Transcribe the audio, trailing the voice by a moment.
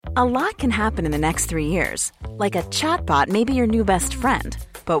A lot can happen in the next 3 years. Like a chatbot may be your new best friend.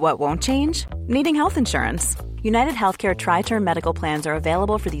 But what won't change? Needing health insurance. United Healthcare Tri-Term Medical Plans are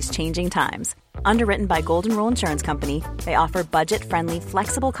available for these changing times. Underwritten by Golden Rule Insurance Company, they offer budget-friendly,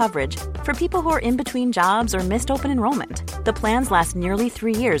 flexible coverage for people who are in between jobs or missed open enrollment. The plans last nearly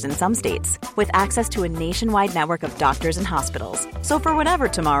 3 years in some states, with access to a nationwide network of doctors and hospitals. So for whatever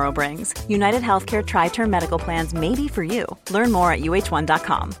tomorrow brings, United Healthcare Tri-Term Medical Plans may be for you. Learn more at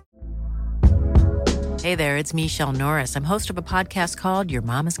uh1.com. Hey there, it's Michelle Norris. I'm host of a podcast called Your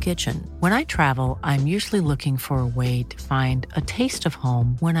Mama's Kitchen. When I travel, I'm usually looking for a way to find a taste of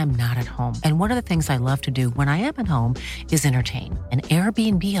home when I'm not at home. And one of the things I love to do when I am at home is entertain. And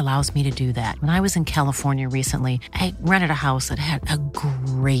Airbnb allows me to do that. When I was in California recently, I rented a house that had a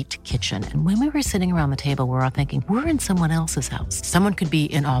great kitchen. And when we were sitting around the table, we were all thinking, we're in someone else's house. Someone could be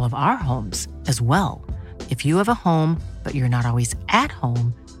in all of our homes as well. If you have a home, but you're not always at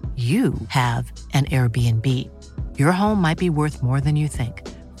home, you have an Airbnb. Your home might be worth more than you think.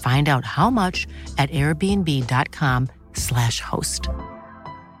 Find out how much at airbnb.com/host.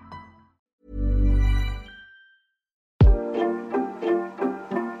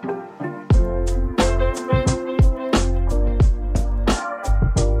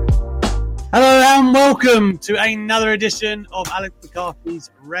 Hello and welcome to another edition of Alex McCarthy's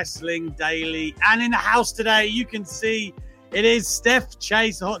Wrestling Daily. And in the house today, you can see it is Steph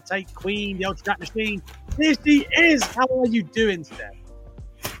Chase, the hot take queen, the ultra track machine. Here she is. How are you doing, Steph?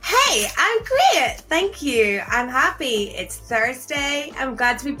 Hey, I'm great. Thank you. I'm happy. It's Thursday. I'm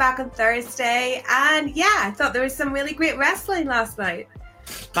glad to be back on Thursday. And yeah, I thought there was some really great wrestling last night.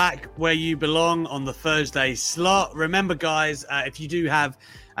 Back where you belong on the Thursday slot. Remember, guys, if you do have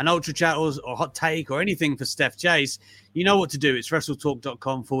an ultra chat or hot take or anything for Steph Chase, you know what to do. It's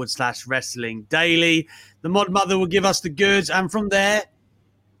wrestletalk.com/wrestling daily. The mod mother will give us the goods. And from there,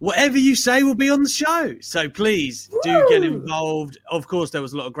 whatever you say will be on the show. So please do get involved. Of course, there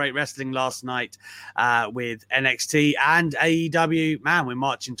was a lot of great wrestling last night with NXT and AEW. Man, we're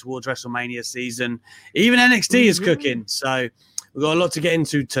marching towards WrestleMania season. Even NXT is cooking. So we've got a lot to get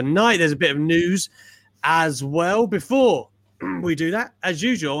into tonight. There's a bit of news as well. Before we do that, as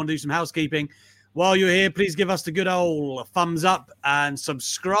usual, I want to do some housekeeping. While you're here, please give us the good old thumbs up and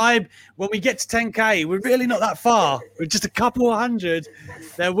subscribe. When we get to 10K, we're really not that far. We're just a couple of hundred.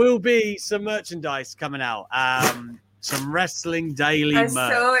 There will be some merchandise coming out. Some Wrestling Daily merch.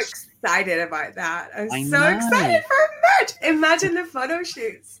 I'm so excited about that. I'm so excited for merch. Imagine the photo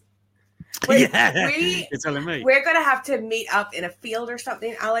shoots. You're telling me. We're going to have to meet up in a field or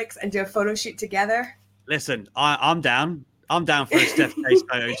something, Alex, and do a photo shoot together. Listen, I'm down. I'm down for a Steph Chase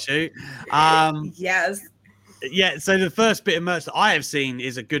photo shoot. Yes. Yeah, so the first bit of merch that I have seen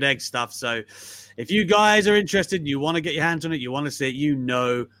is a Good Egg stuff. So if you guys are interested, you want to get your hands on it, you want to see it, you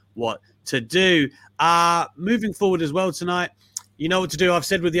know what to do. Moving forward as well tonight, you know what to do. I've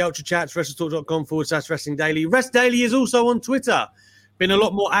said with the Ultra Chats, wrestletalk.com/wrestling daily. Rest Daily is also on Twitter. Been a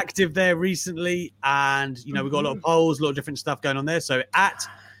lot more active there recently. And, you know, we've got a lot of polls, a lot of different stuff going on there. So at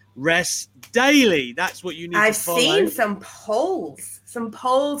Rest Daily, that's what you need to follow. I've seen some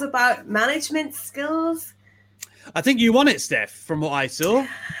polls about management skills. I think you won it, Steph, from what I saw.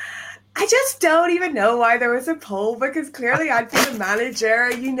 I just don't even know why there was a poll, because clearly I'd be the manager,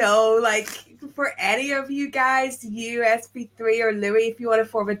 you know, like for any of you guys, you, SB3 or Louis, if you want to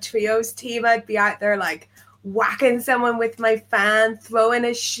form a trios team, I'd be out there like whacking someone with my fan, throwing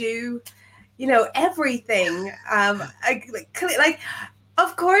a shoe, you know, everything.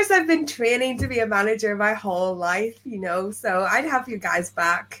 Of course, I've been training to be a manager my whole life, you know, so I'd have you guys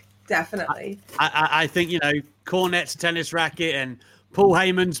back, definitely. I think, you know, Cornette's tennis racket and Paul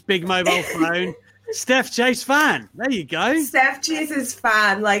Heyman's big mobile phone. Steph Chase fan. There you go. Steph Chase's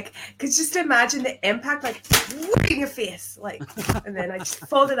fan. Like, because just imagine the impact, like, in your face. Like, and then I just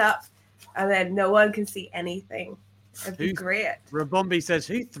fold it up, and then no one can see anything. It'd be great. Rabombi says,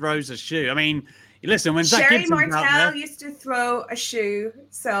 who throws a shoe? I mean, listen, when Zach Sherry Gibson's Martel out there, used to throw a shoe.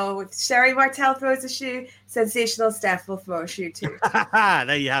 So if Sherry Martel throws a shoe, Sensational Steph will throw a shoe too.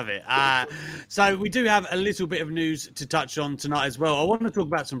 There you have it. So we do have a little bit of news to touch on tonight as well. I want to talk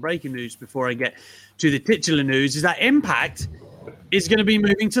about some breaking news before I get to the titular news, is that Impact is going to be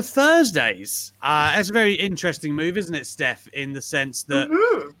moving to Thursdays. It's a very interesting move, isn't it, Steph, in the sense that,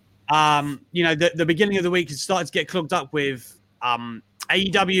 you know, the beginning of the week has started to get clogged up with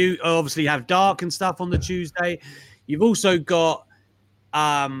AEW obviously have Dark and stuff on the Tuesday. You've also got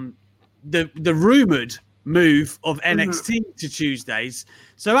the rumored move of NXT to Tuesdays.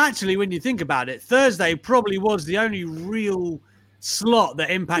 So actually, when you think about it, Thursday probably was the only real slot that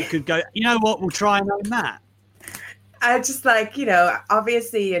Impact could go, you know what, we'll try and own that. I just like,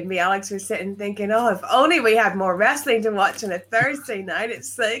 obviously, and me, Alex, were sitting thinking, oh, if only we had more wrestling to watch on a Thursday night.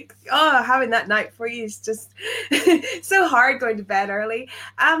 It's like, oh, having that night free is just so hard going to bed early.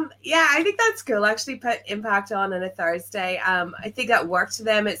 Yeah, I think that's cool. Actually, put Impact on a Thursday. I think that works for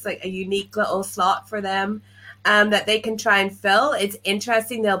them. It's like a unique little slot for them that they can try and fill. It's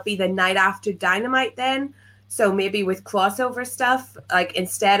interesting. They'll be the night after Dynamite then. So maybe with crossover stuff, like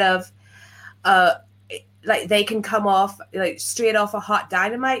instead of like they can come off like straight off a hot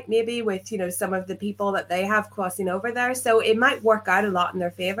Dynamite, maybe with, some of the people that they have crossing over there. So it might work out a lot in their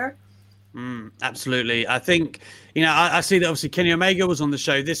favor. Absolutely. I think, I see that obviously Kenny Omega was on the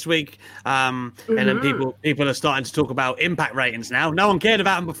show this week. And then people are starting to talk about Impact ratings now. No one cared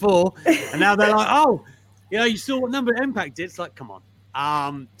about them before. And now they're like, oh, you saw what number Impact did. It's like, come on.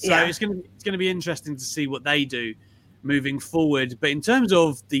 It's going to be interesting to see what they do moving forward. But in terms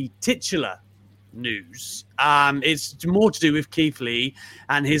of the titular news, it's more to do with Keith Lee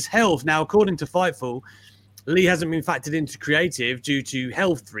and his health. Now, according to Fightful, Lee hasn't been factored into creative due to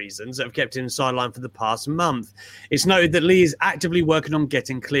health reasons that have kept him sidelined for the past month. It's noted that Lee is actively working on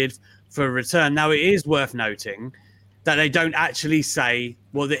getting cleared for a return. Now, it is worth noting that they don't actually say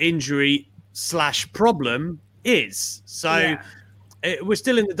what the injury / problem is. So we're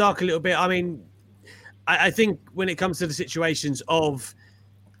still in the dark a little bit. I mean, I think when it comes to the situations of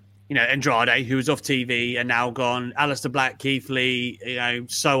Andrade, who was off TV and now gone, Aleister Black, Keith Lee,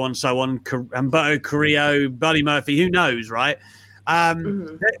 so on, Humberto Carrillo, Buddy Murphy, who knows, right?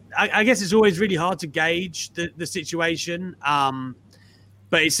 I guess it's always really hard to gauge the situation,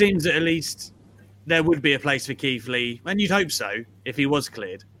 but it seems that at least there would be a place for Keith Lee, and you'd hope so if he was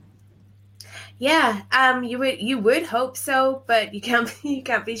cleared. Yeah, you would hope so, but you can't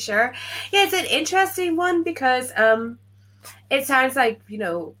be sure. Yeah, it's an interesting one because it sounds like,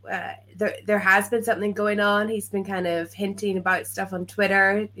 there has been something going on. He's been kind of hinting about stuff on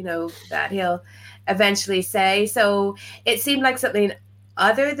Twitter, that he'll eventually say. So it seemed like something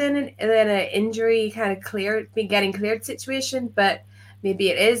other than an injury kind of getting cleared situation, but maybe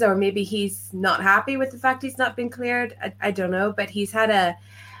it is, or maybe he's not happy with the fact he's not been cleared. I don't know, but he's had a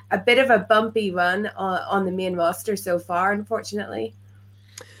bit of a bumpy run on the main roster so far, unfortunately.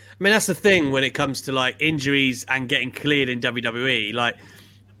 I mean, that's the thing when it comes to like injuries and getting cleared in WWE. Like,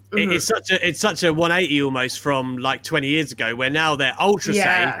 it's such a 180 almost from like 20 years ago, where now they're ultra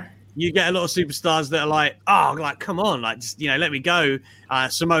safe. You get a lot of superstars that are like, oh, like come on, like just let me go.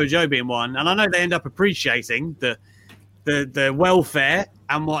 Samoa Joe being one, and I know they end up appreciating the welfare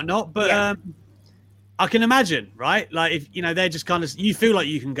and whatnot, but I can imagine, right? Like if they're just kind of, you feel like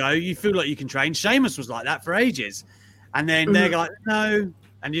you can go, you feel like you can train. Sheamus was like that for ages, and then they're like, no.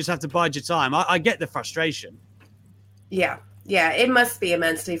 And you just have to bide your time. I get the frustration. Yeah, it must be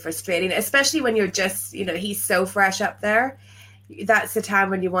immensely frustrating, especially when you're just, he's so fresh up there. That's the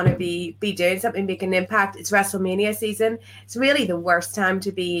time when you want to be doing something, make an impact. It's WrestleMania season. It's really the worst time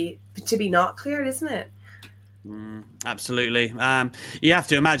to be not cleared, isn't it? Absolutely. You have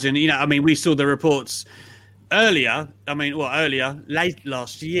to imagine, we saw the reports late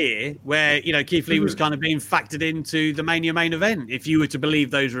last year, where Keith Lee was kind of being factored into the Mania main event, if you were to believe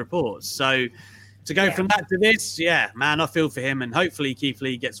those reports. So to go from that to this, man, I feel for him, and hopefully Keith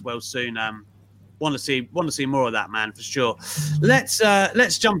Lee gets well soon. Want to see more of that, man, for sure. Let's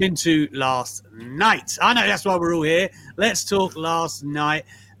jump into last night. I know that's why we're all here. Let's talk last night.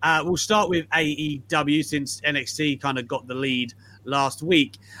 We'll start with AEW since NXT kind of got the lead last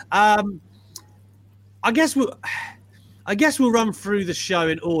week. I guess we'll run through the show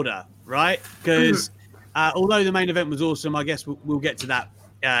in order, right? Because although the main event was awesome, I guess we'll get to that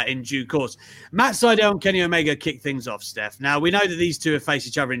in due course. Matt Sydal and Kenny Omega kicked things off, Steph. Now, we know that these two have faced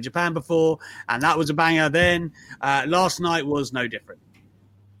each other in Japan before, and that was a banger then. Last night was no different.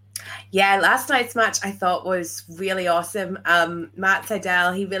 Yeah, last night's match I thought was really awesome. Matt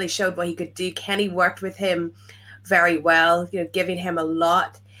Sydal, he really showed what he could do. Kenny worked with him very well, giving him a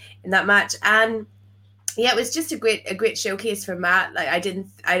lot in that match. And yeah, it was just a great showcase for Matt. Like I didn't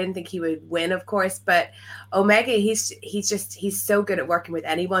think he would win, of course, but Omega, he's so good at working with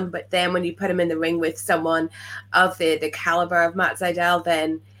anyone. But then when you put him in the ring with someone of the caliber of Matt Sydal,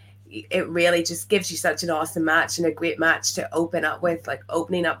 then it really just gives you such an awesome match and a great match to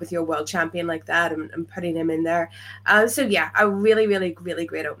opening up with your world champion like that and putting him in there. So yeah, a really, really, really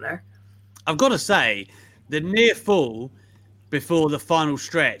great opener. I've got to say, the near fall before the final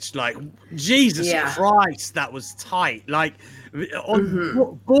stretch, like Jesus Christ, that was tight. Like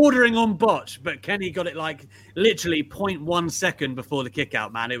bordering on botch, but Kenny got it like literally 0.1 second before the kick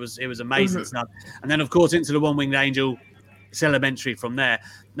out, man. It was amazing stuff. And then of course into the one-winged angel. It's elementary from there.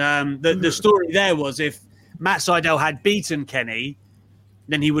 The story there was if Matt Sydal had beaten Kenny,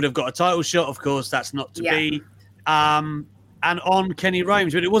 then he would have got a title shot. Of course, that's not to be. And on Kenny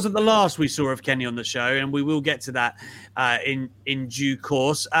Romes, but it wasn't the last we saw of Kenny on the show, and we will get to that in due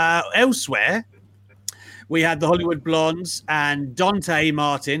course. Elsewhere, we had the Hollywood Blondes and Dante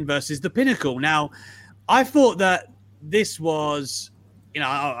Martin versus the Pinnacle. Now, I thought that this was,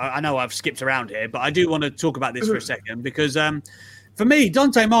 I know I've skipped around here, but I do want to talk about this for a second because for me,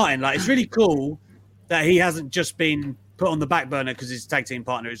 Dante Martin, it's really cool that he hasn't just been put on the back burner because his tag team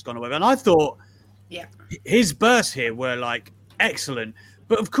partner has gone away. And I thought his bursts here were excellent.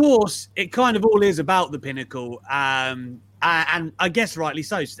 But of course, it kind of all is about the Pinnacle. And I guess rightly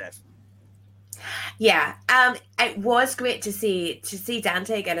so, Steph. Yeah, it was great to see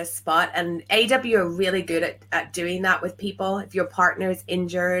Dante get a spot, and AEW are really good at doing that with people. If your partner is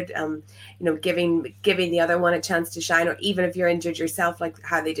injured, giving the other one a chance to shine, or even if you're injured yourself, like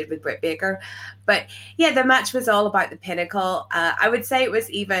how they did with Britt Baker. But yeah, the match was all about the Pinnacle. I would say it was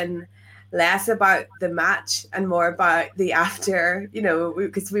even less about the match and more about the after,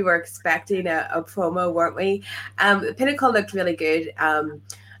 because we were expecting a promo, weren't we? The Pinnacle looked really good.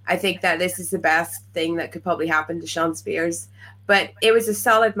 I think that this is the best thing that could probably happen to Shawn Spears. But it was a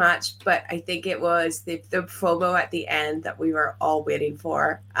solid match, but I think it was the promo at the end that we were all waiting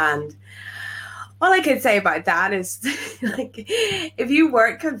for. And all I can say about that is, if you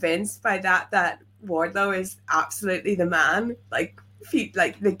weren't convinced by that Wardlow is absolutely the man,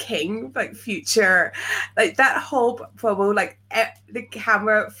 the king, future, that whole promo, the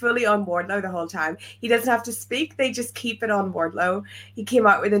camera fully on Wardlow the whole time. He doesn't have to speak. They just keep it on Wardlow. He came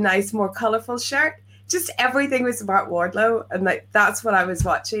out with a nice, more colorful shirt. Just everything was about Wardlow. And that's what I was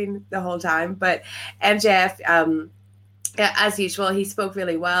watching the whole time. But MJF, as usual, he spoke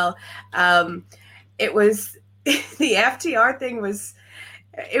really well. It was the FTR thing was,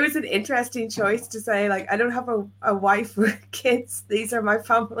 it was an interesting choice to say, I don't have a wife or kids. These are my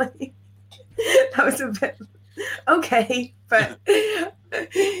family. That was a bit okay, but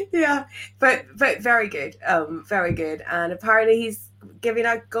yeah, but very good. Very good. And apparently he's giving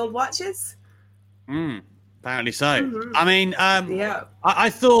out gold watches. Apparently so. Mm-hmm. I mean, I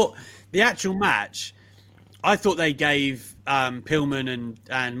thought the actual match, I thought they gave Pillman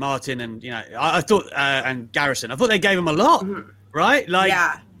and Martin and, I thought, and Garrison, I thought they gave him a lot. Mm-hmm. Right?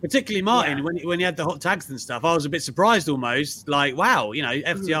 Particularly Martin, when he had the hot tags and stuff, I was a bit surprised almost. Wow,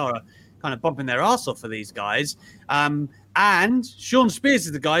 FTR are kind of bumping their ass off for these guys. And Shawn Spears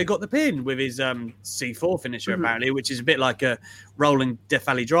is the guy who got the pin with his C4 finisher, apparently, which is a bit like a rolling Death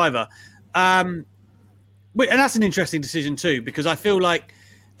Valley driver. And that's an interesting decision too, because I feel like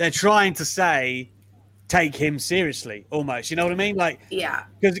they're trying to say, take him seriously, almost. You know what I mean?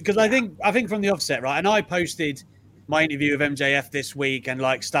 Because I think from the offset, right, and I posted my interview with MJF this week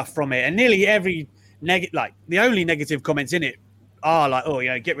and stuff from it, and nearly every the only negative comments in it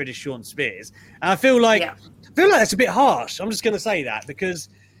are get rid of Shawn Spears, and I feel like that's a bit harsh. I'm just going to say that because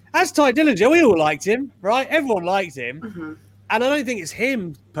as Ty Dillinger, we all liked him, right? Everyone liked him, and I don't think it's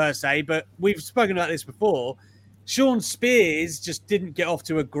him per se, but we've spoken about this before. Shawn Spears just didn't get off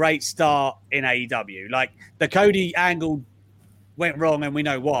to a great start in AEW. The Cody angle went wrong, and we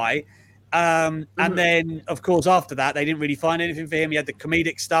know why. And then, of course, after that, they didn't really find anything for him. He had the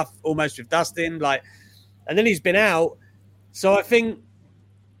comedic stuff almost with Dustin, and then he's been out. So I think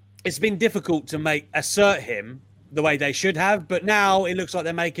it's been difficult to assert him the way they should have. But now it looks like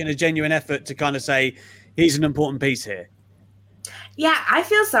they're making a genuine effort to kind of say he's an important piece here. Yeah, I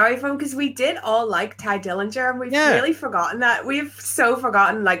feel sorry for him because we did all like Ty Dillinger, and we've really forgotten that. We've so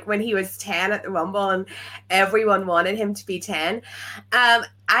forgotten when he was 10 at the Rumble and everyone wanted him to be 10.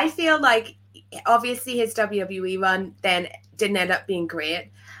 I feel like obviously his WWE run then didn't end up being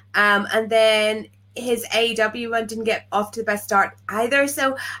great. And then his AEW run didn't get off to the best start either.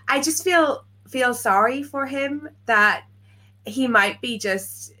 So I just feel sorry for him that he might be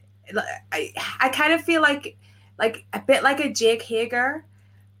just, I kind of feel like a bit like a Jake Hager,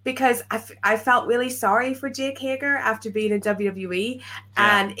 because I felt really sorry for Jake Hager after being in WWE,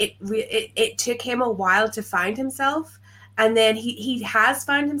 and it took him a while to find himself, and then he has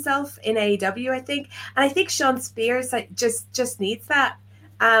found himself in AEW, I think, and I think Shawn Spears just needs that.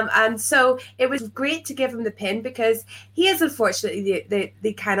 And so it was great to give him the pin because he is unfortunately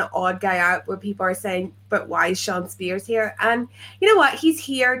the kind of odd guy out where people are saying, but why is Shawn Spears here? And you know what? He's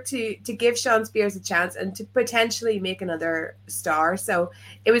here to give Shawn Spears a chance and to potentially make another star. So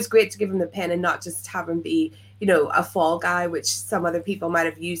it was great to give him the pin and not just have him be, a fall guy, which some other people might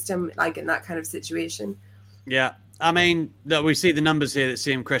have used him in that kind of situation. Yeah. I mean, we see the numbers here that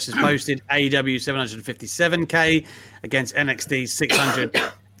CM Crest has posted. AEW 757K against NXT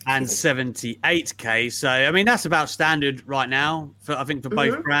and 78k. So I mean that's about standard right now for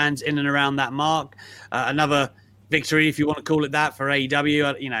both brands, in and around that mark. Another victory, if you want to call it that, for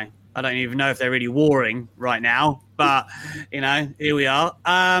AEW. You know, I don't even know if they're really warring right now, but you know, here we are.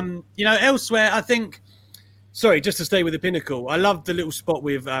 You know, elsewhere, I think. Sorry, just to stay with the Pinnacle, I loved the little spot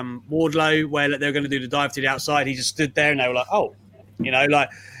with Wardlow where they're going to do the dive to the outside. He just stood there and they were like, oh, you know, like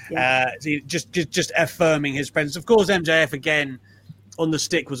just affirming his presence. Of course, MJF again on the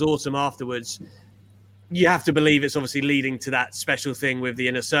stick was awesome afterwards. You have to believe it's obviously leading to that special thing with the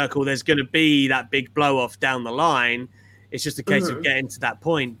Inner Circle. There's going to be that big blow off down the line. It's just a case of getting to that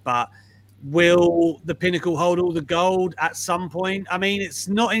point. But will the Pinnacle hold all the gold at some point? I mean, it's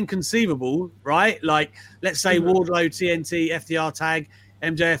not inconceivable, right? Like, let's say Wardlow, TNT, FTR tag,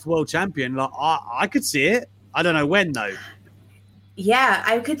 MJF world champion. Like, I could see it. I don't know when, though. Yeah,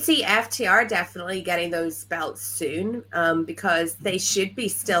 I could see FTR definitely getting those belts soon, because they should be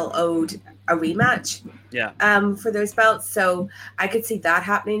still owed a rematch for those belts. So I could see that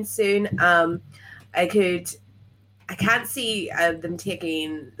happening soon. I can't see them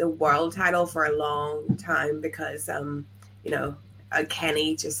taking the world title for a long time because, you know,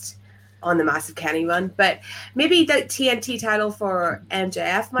 Kenny just on the massive Kenny run. But maybe the TNT title for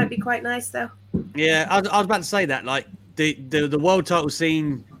MJF might be quite nice, though. Yeah, I was about to say that. Like, the world title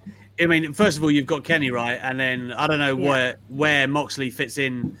scene, I mean, first of all, you've got Kenny, right? And then I don't know where Moxley fits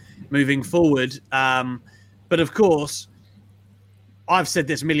in moving forward. But, of course, I've said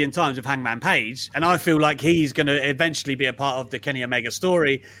this a million times with Hangman Page, and I feel like he's going to eventually be a part of the Kenny Omega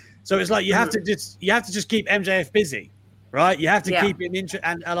story. So it's like you have to just keep MJF busy, right? You have to keep him interested,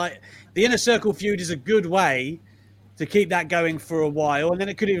 and like the Inner Circle feud is a good way to keep that going for a while, and then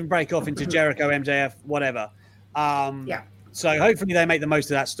it could even break off into Jericho, MJF, whatever. So hopefully they make the most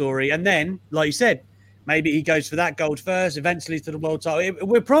of that story, and then, like you said, maybe he goes for that gold first, eventually to the world title.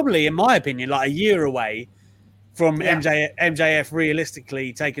 We're probably, in my opinion, like a year away from MJF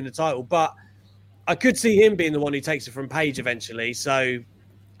realistically taking the title, but I could see him being the one who takes it from Page eventually. So,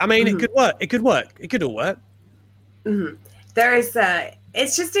 I mean, it could work. It could work. It could all work. There is,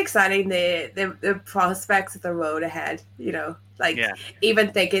 it's just exciting the prospects of the road ahead. You know, like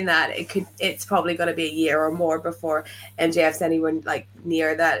even thinking that it's probably going to be a year or more before MJF's anyone like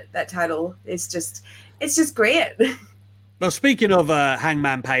near that title. It's just great. Well, speaking of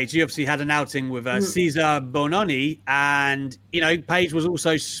Hangman Page, you obviously had an outing with Cesar Bononi, and, you know, Page was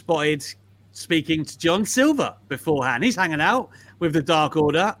also spotted speaking to John Silver beforehand. He's hanging out with the Dark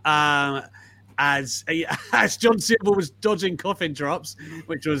Order as John Silver was dodging coffin drops,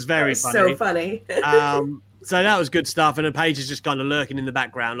 which was very funny. So funny. So that was good stuff, and Page is just kind of lurking in the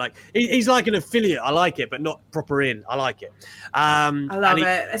background. Like he's like an affiliate. I like it, but not proper in. I like it. I love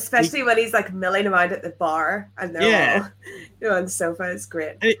it, especially when he's like milling around at the bar and they're all on the sofa. It's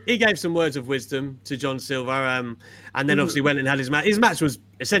great. He gave some words of wisdom to John Silver, and then obviously went and had his match. His match was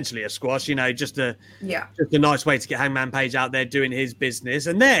essentially a squash, you know, just a nice way to get Hangman Page out there doing his business.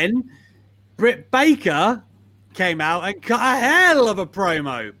 And then Britt Baker came out and cut a hell of a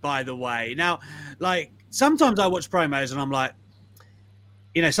promo, by the way. Now, like, sometimes I watch promos and I'm like,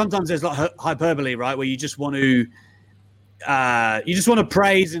 you know, sometimes there's like hyperbole, right? Where you just want to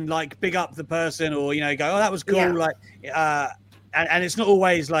praise and like big up the person, or, you know, go, oh, that was cool. Yeah. Like, and it's not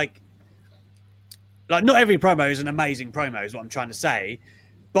always like not every promo is an amazing promo is what I'm trying to say.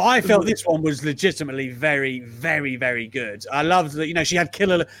 But I felt this one was legitimately very, very, very good. I loved that, you know, she had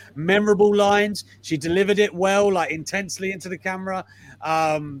killer, memorable lines. She delivered it well, like intensely into the camera.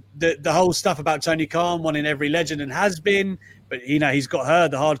 The whole stuff about Tony Khan wanting every legend and has been, but, you know, he's got her,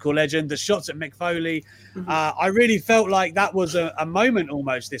 the hardcore legend, the shots at Mick Foley. I really felt like that was a moment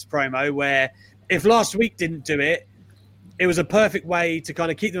almost, this promo, where if last week didn't do it, it was a perfect way to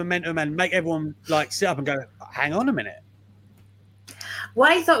kind of keep the momentum and make everyone like sit up and go, hang on a minute. What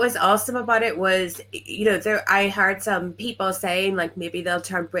I thought was awesome about it was, you know, I heard some people saying like maybe they'll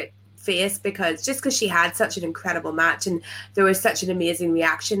turn Britt face because she had such an incredible match and there was such an amazing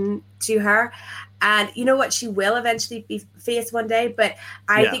reaction to her. And you know what, she will eventually be face one day, but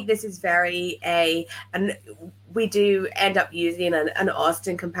I think this is and we do end up using an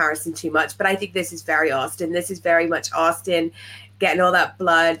Austin comparison too much, but I think this is very Austin. This is very much Austin getting all that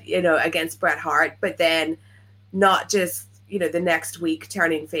blood, you know, against Bret Hart, but then not just, you know, the next week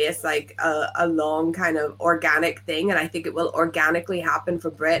turning face, like a long kind of organic thing. And I think it will organically happen for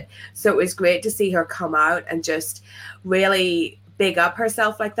Britt. So it was great to see her come out and just really big up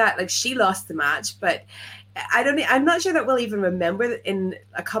herself like that. Like, she lost the match, but I'm not sure that we'll even remember in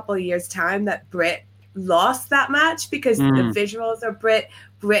a couple of years' time that Britt lost that match because the visuals of Britt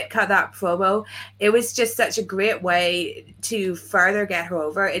cut that promo. It was just such a great way to further get her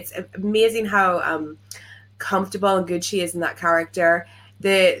over. It's amazing how comfortable and good she is in that character.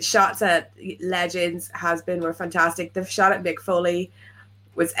 The shots at Legends were fantastic. The shot at Mick Foley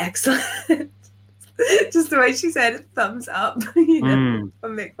was excellent. Just the way she said thumbs up, from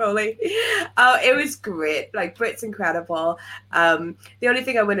Mick Foley. It was great. Like, Britt's incredible. The only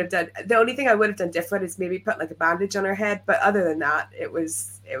thing I would have done different is maybe put like a bandage on her head. But other than that, it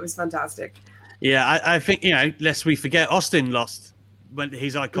was fantastic. Yeah, I think, lest we forget, Austin lost when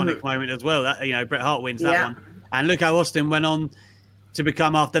his iconic moment as well. That Bret Hart wins that one, and look how Austin went on to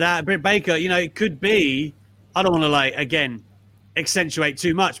become after that. Britt Baker, it could be. I don't want to accentuate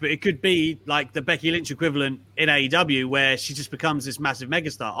too much, but it could be like the Becky Lynch equivalent in AEW, where she just becomes this massive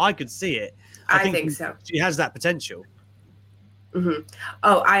megastar. I could see it. I think so. She has that potential. Mm-hmm.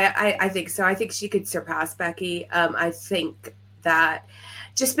 Oh, I think so. I think she could surpass Becky. I think that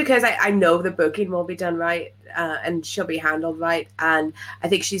just because I know the booking will be done right, and she'll be handled right, and I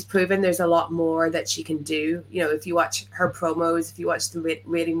think she's proven there's a lot more that she can do. If you watch her promos, if you watch the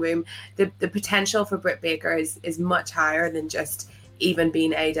waiting room, the potential for Britt Baker is much higher than just even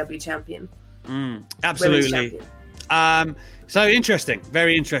being AEW champion. Absolutely. So interesting,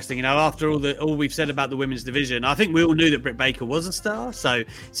 very interesting. After all we've said about the women's division, I think we all knew that Britt Baker was a star. So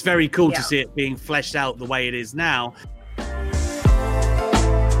it's very cool to see it being fleshed out the way it is now.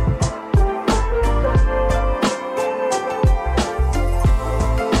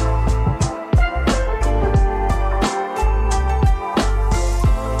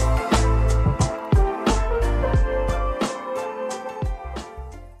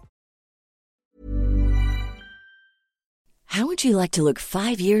 How would you like to look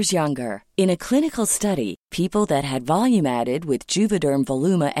 5 years younger? In a clinical study, people that had volume added with Juvederm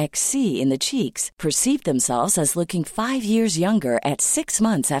Voluma XC in the cheeks perceived themselves as looking 5 years younger at 6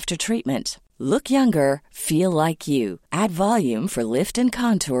 months after treatment. Look younger, feel like you. Add volume for lift and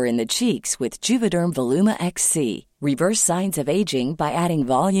contour in the cheeks with Juvederm Voluma XC. Reverse signs of aging by adding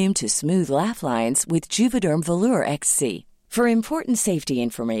volume to smooth laugh lines with Juvederm Volure XC. For important safety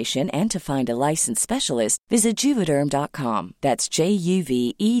information and to find a licensed specialist, visit Juvederm.com. That's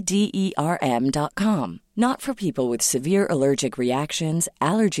JUVEDERM.com. Not for people with severe allergic reactions,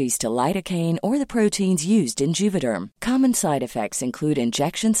 allergies to lidocaine, or the proteins used in Juvederm. Common side effects include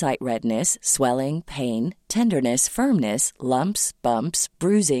injection site redness, swelling, pain, tenderness, firmness, lumps, bumps,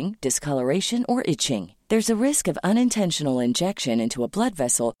 bruising, discoloration, or itching. There's a risk of unintentional injection into a blood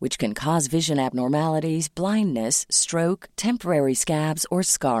vessel, which can cause vision abnormalities, blindness, stroke, temporary scabs, or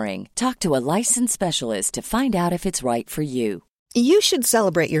scarring. Talk to a licensed specialist to find out if it's right for you. You should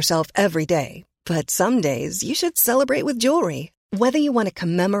celebrate yourself every day, but some days you should celebrate with jewelry. Whether you want to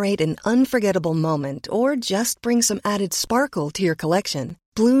commemorate an unforgettable moment or just bring some added sparkle to your collection,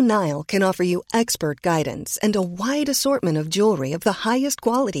 Blue Nile can offer you expert guidance and a wide assortment of jewelry of the highest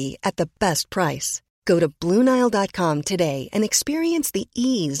quality at the best price. Go to BlueNile.com today and experience the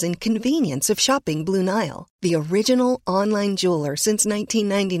ease and convenience of shopping Blue Nile, the original online jeweler since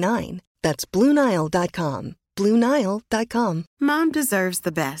 1999. That's BlueNile.com. BlueNile.com. Mom deserves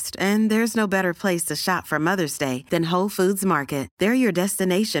the best, and there's no better place to shop for Mother's Day than Whole Foods Market. They're your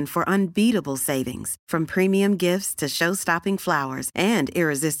destination for unbeatable savings, from premium gifts to show-stopping flowers and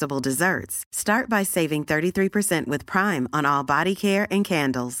irresistible desserts. Start by saving 33% with Prime on all body care and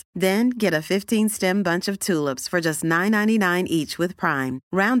candles. Then get a 15-stem bunch of tulips for just $9.99 each with Prime.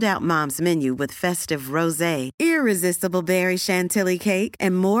 Round out Mom's menu with festive rosé, irresistible berry chantilly cake,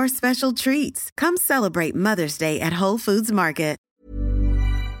 and more special treats. Come celebrate Mother's Day at Whole Foods Market.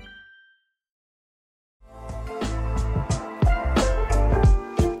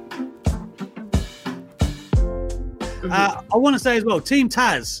 I want to say as well, Team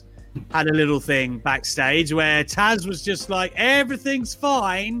Taz had a little thing backstage where Taz was just like, everything's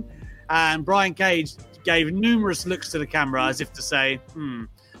fine. And Brian Cage gave numerous looks to the camera as if to say, don't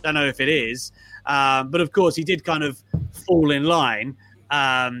know if it is. But of course, he did kind of fall in line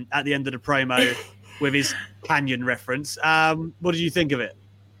at the end of the promo with his Canyon reference. What did you think of it?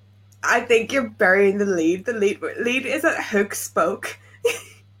 I think you're burying the lead. The lead is that Hook spoke.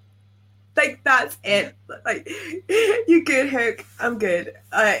 Like, that's it. Like, you good, Hook? I'm good.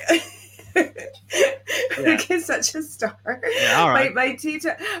 Hook is such a star. Yeah, all right. My two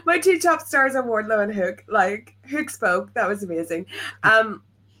top stars are Wardlow and Hook. Like, Hook spoke. That was amazing.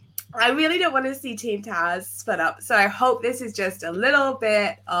 I really don't want to see Team Taz split up. So I hope this is just a little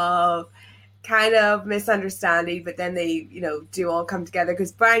bit of kind of misunderstanding, but then they, do all come together,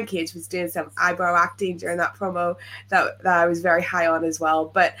 because Brian Cage was doing some eyebrow acting during that promo that I was very high on as well.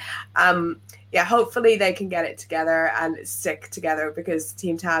 But hopefully they can get it together and stick together, because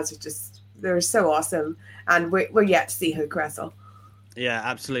Team Taz they're so awesome, and we're yet to see Hook wrestle. Yeah,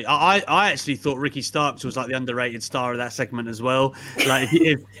 absolutely. I actually thought Ricky Starks was like the underrated star of that segment as well. Like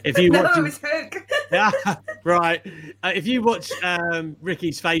if you watch, it was Hook. Yeah, right. If you watch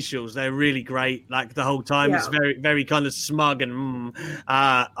Ricky's facials, they're really great. Like the whole time, it's very, very kind of smug, and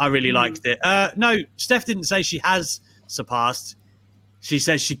I really liked it. No, Steph didn't say she has surpassed. She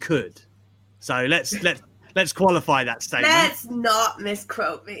says she could. So let's qualify that statement. Let's not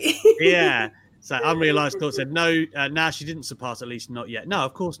misquote me. Yeah. So Unrealized Thought said no. She didn't surpass, at least not yet. No,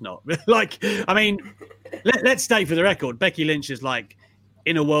 of course not. Let's state for the record, Becky Lynch is like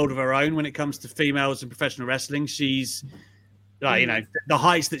in a world of her own when it comes to females in professional wrestling. She's the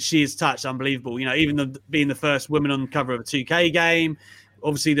heights that she has touched, unbelievable. Even being the first woman on the cover of a 2K game,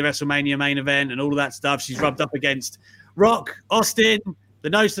 obviously the WrestleMania main event and all of that stuff. She's rubbed up against Rock, Austin,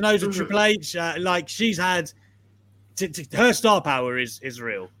 the nose to nose with Triple H. She's had. Her star power is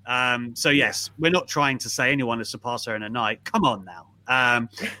real. So yes, we're not trying to say anyone has surpassed her in a night. Come on now.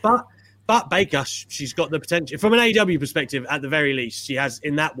 But Baker, she's got the potential from an AEW perspective. At the very least, she has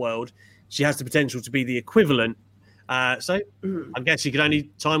in that world, she has the potential to be the equivalent. I guess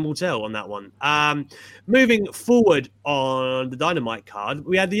time will tell on that one. Moving forward on the Dynamite card,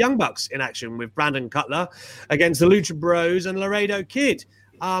 we had the Young Bucks in action with Brandon Cutler against the Lucha Bros and Laredo Kid.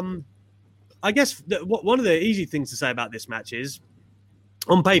 I guess one of the easy things to say about this match is,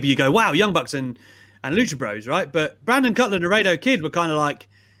 on paper, you go, wow, Young Bucks and Lucha Bros, right? But Brandon Cutler and Laredo Kid were kind of like,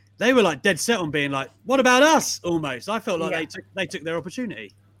 they were like dead set on being like, what about us? Almost. I felt like they took their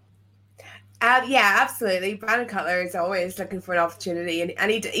opportunity. Yeah, absolutely. Brandon Cutler is always looking for an opportunity,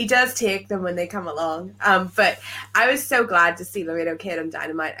 and he does take them when they come along. But I was so glad to see Laredo Kid on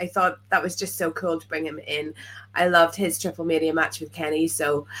Dynamite. I thought that was just so cool to bring him in. I loved his Triple Mania match with Kenny,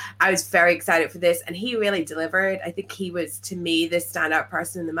 so I was very excited for this, and he really delivered. I think he was, to me, the standout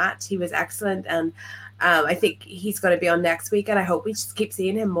person in the match. He was excellent, and I think he's going to be on next week, and I hope we just keep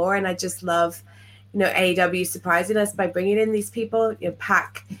seeing him more. And I just love, AEW surprising us by bringing in these people.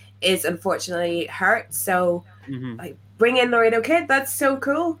 Pac is unfortunately hurt, so bring in Laredo Kid. That's so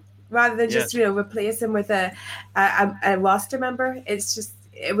cool. Rather than just replace him with a roster member,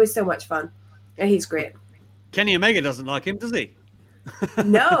 it was so much fun, and he's great. Kenny Omega doesn't like him, does he?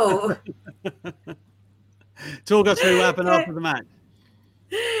 No. Talk us through what happened after the match.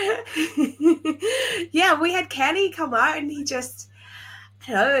 Yeah, we had Kenny come out, and he just,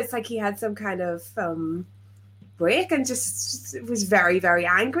 I don't know, it's like he had some kind of break, and just was very, very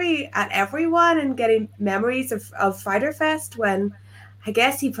angry at everyone, and getting memories of Fyter Fest, when I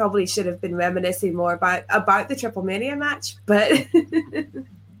guess he probably should have been reminiscing more about the Triple Mania match, but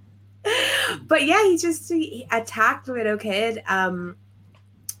but yeah, he attacked Laredo Kid, and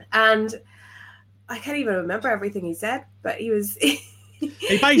I can't even remember everything he said, but he was he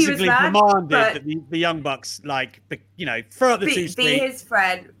basically commanded that the Young Bucks, throw up the two be his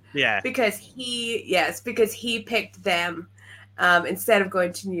friend. Yeah. Because he picked them instead of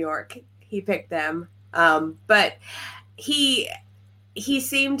going to New York. He picked them. But he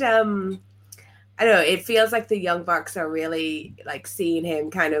seemed I don't know, it feels like the Young Bucks are really like seeing him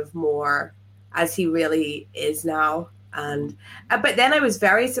kind of more as he really is now. And but then I was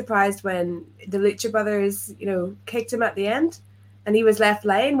very surprised when the Lucha Brothers, kicked him at the end, and he was left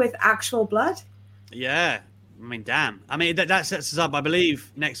laying with actual blood. Yeah. I mean, damn. I mean, that sets us up. I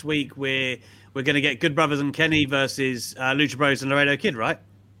believe next week we're going to get Good Brothers and Kenny versus Lucha Bros and Laredo Kid, right?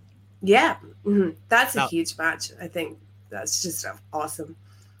 Yeah, that's a huge match. I think that's just awesome.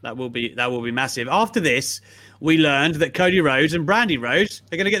 That will be massive. After this, we learned that Cody Rhodes and Brandy Rhodes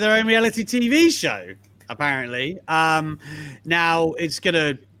are going to get their own reality TV show. Apparently, now it's going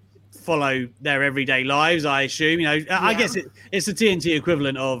to follow their everyday lives. I assume. I guess it's the TNT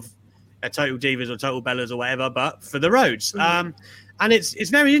equivalent of a Total Divas or Total Bellas or whatever, but for the Rhodes. And it's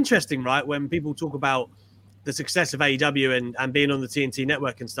very interesting, right? When people talk about the success of AEW and being on the TNT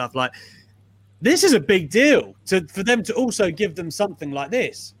network and stuff, like this is a big deal for them to also give them something like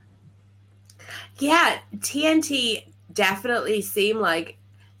this. Yeah, TNT definitely seem like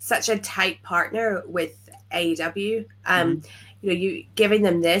such a tight partner with AEW. You giving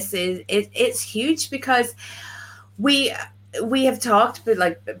them this it's huge, because we have talked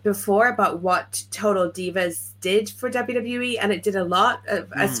before about what Total Divas did for WWE, and it did a lot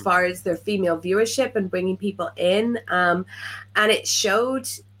as far as their female viewership and bringing people in. And it showed,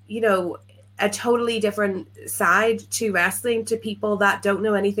 a totally different side to wrestling to people that don't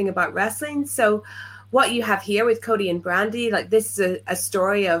know anything about wrestling. So what you have here with Cody and Brandi, like this is a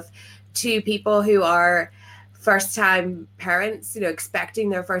story of two people who are first-time parents, you know, expecting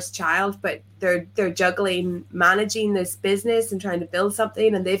their first child, but they're juggling managing this business and trying to build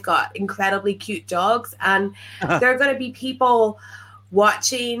something, and they've got incredibly cute dogs, and there are going to be people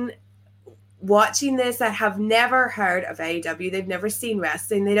watching this that have never heard of AEW. They've never seen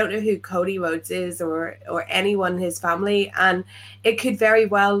wrestling. They don't know who Cody Rhodes is or anyone in his family, and it could very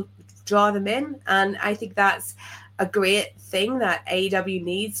well draw them in. And I think that's a great thing that AEW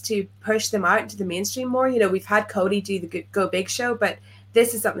needs to push them out into the mainstream more. You know, we've had Cody do the Go Big show, but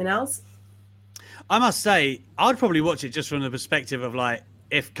this is something else. I must say, I'd probably watch it just from the perspective of like,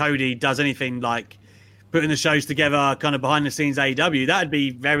 if Cody does anything like putting the shows together kind of behind the scenes AEW, that'd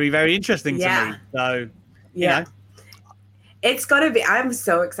be very, very interesting to me. So, you know. It's going to be, I'm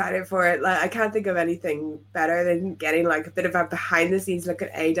so excited for it. Like, I can't think of anything better than getting like a bit of a behind the scenes look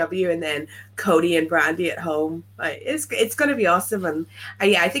at AEW and then Cody and Brandi at home. Like, it's going to be awesome. And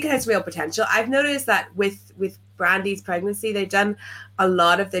I think it has real potential. I've noticed that with Brandi's pregnancy, they've done a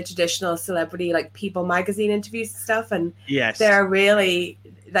lot of the traditional celebrity, like People magazine interviews and stuff. And they're really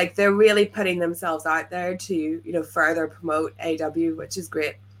putting themselves out there to, you know, further promote AEW, which is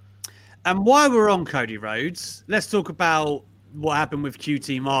great. And while we're on Cody Rhodes, let's talk about what happened with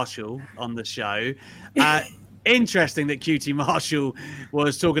QT Marshall on the show. Interesting that QT Marshall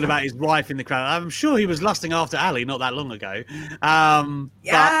was talking about his wife in the crowd. I'm sure he was lusting after Ali not that long ago.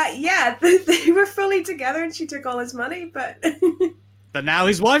 They were fully together and she took all his money, but but now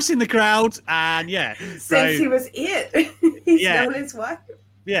his wife's in the crowd, and since he was 8, he's known his wife.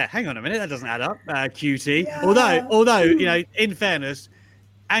 Yeah, hang on a minute, that doesn't add up. QT, although you know, in fairness,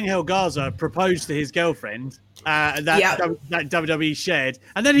 Angel Garza proposed to his girlfriend that WWE shared,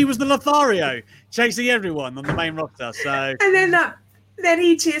 and then he was the Lothario chasing everyone on the main roster. So and then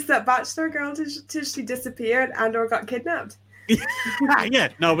he chased that bachelor girl till she disappeared and/or got kidnapped. Yeah,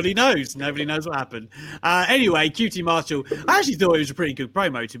 nobody knows. Nobody knows what happened. Anyway, QT Marshall, I actually thought it was a pretty good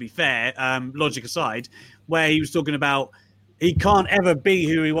promo, to be fair, logic aside, where he was talking about he can't ever be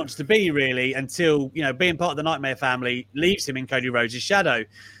who he wants to be, really, until, you know, being part of the Nightmare family leaves him in Cody Rhodes' shadow.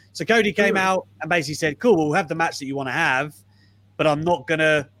 So Cody came out and basically said, cool, we'll have the match that you want to have, but I'm not going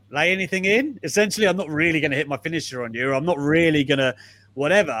to lay anything in. Essentially, I'm not really going to hit my finisher on you, or I'm not really going to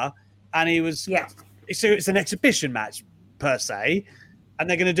whatever. And he was, so it's an exhibition match per se, and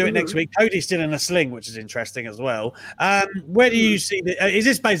they're going to do it next week. Cody's still in a sling, which is interesting as well. Where do you see is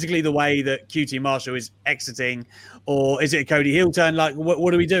this basically the way that QT Marshall is exiting, or is it a Cody heel turn? Like,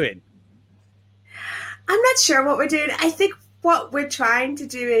 what are we doing? I'm not sure what we're doing. I think what we're trying to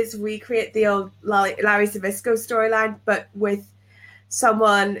do is recreate the old Larry Zbyszko storyline, but with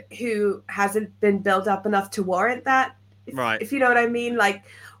someone who hasn't been built up enough to warrant that. Right. If you know what I mean. Like,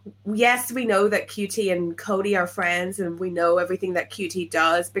 yes, we know that QT and Cody are friends, and we know everything that QT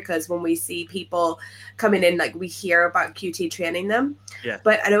does because when we see people coming in, like, we hear about QT training them. Yeah.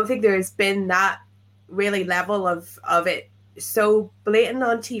 But I don't think there's been that really level of it so blatant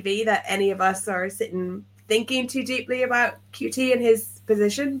on TV that any of us are sitting thinking too deeply about QT and his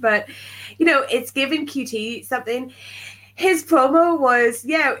position. But, you know, it's given QT something. His promo was,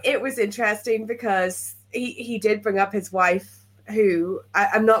 it was interesting because he did bring up his wife, who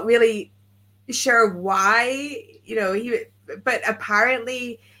I'm not really sure why, you know, but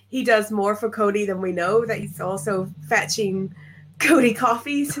apparently he does more for Cody than we know, that he's also fetching Cody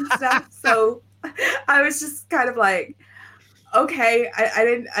coffees and stuff. So I was just kind of like, okay, I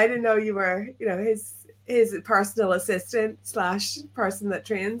didn't know you were, you know, his personal assistant / person that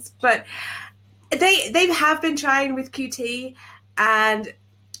trains. But they have been trying with QT, and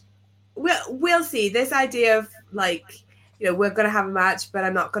we'll see. This idea of, like, you know, we're going to have a match, but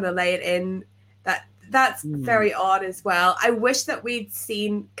I'm not going to lay it in. That's very odd as well. I wish that we'd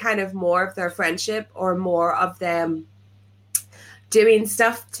seen kind of more of their friendship, or more of them doing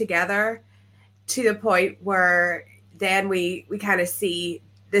stuff together, to the point where then we kind of see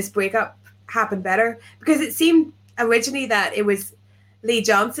this breakup happen better. Because it seemed originally that it was Lee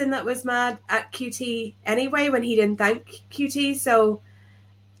Johnson that was mad at QT anyway when he didn't thank QT. So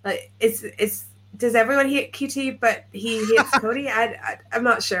it's does everyone hate QT, but he hates Cody? I'm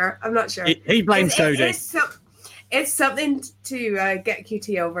not sure. He blames Cody. It's something to get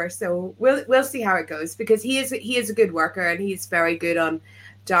QT over. So we'll see how it goes, because he is a good worker, and he's very good on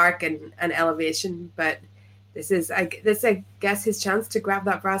dark and elevation. But this is, I guess, his chance to grab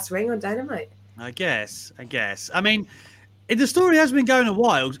that brass ring on Dynamite. I guess. I mean, the story has been going a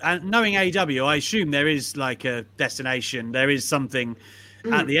while, and knowing AEW, I assume there is like a destination. There is something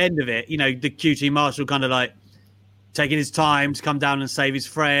at the end of it, you know, the QT Marshall kind of like taking his time to come down and save his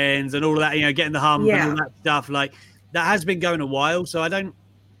friends and all of that, you know, getting the hump and all that stuff. Like, that has been going a while, so I don't.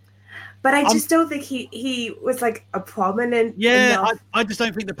 But I just don't think he was like a prominent. Yeah, I just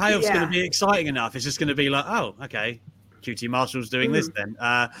don't think the payoff's going to be exciting enough. It's just going to be like, oh, okay, QT Marshall's doing this then.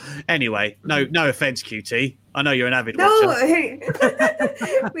 Anyway, no offense, QT. I know you're an avid watcher.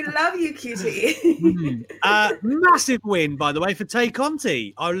 We love you, QT. Massive win, by the way, for Tay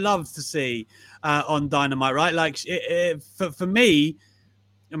Conti. I love to see on Dynamite, right? Like, for me,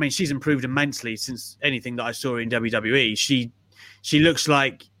 I mean, she's improved immensely since anything that I saw in WWE. She looks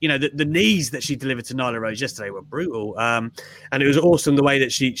like, you know, the knees that she delivered to Nyla Rose yesterday were brutal. And it was awesome the way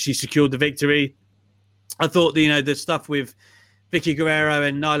that she secured the victory. I thought, you know, the stuff with Vicky Guerrero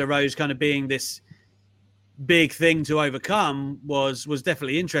and Nyla Rose kind of being this big thing to overcome was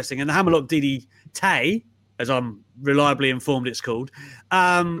definitely interesting. And the Hammerlock DDT, as I'm reliably informed it's called,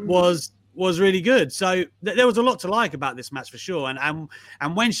 was really good. So there was a lot to like about this match for sure. And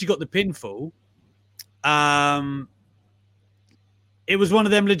when she got the pinfall, it was one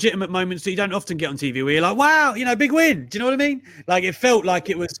of them legitimate moments that you don't often get on TV where you're like, wow, you know, big win. Do you know what I mean? Like, it felt like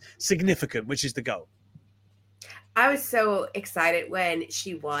it was significant, which is the goal. I was so excited when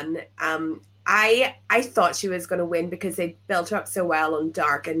she won. I thought she was going to win because they built her up so well on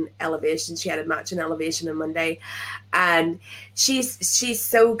Dark and Elevation. She had a match in Elevation on Monday, and she's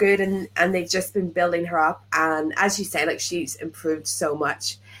so good, and they've just been building her up. And as you say, like, she's improved so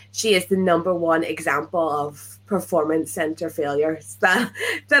much. She is the number one example of performance center failures that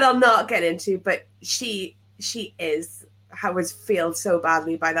I'll not get into, but she is. I was failed so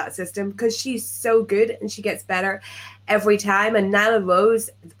badly by that system because she's so good and she gets better every time. And Nyla Rose,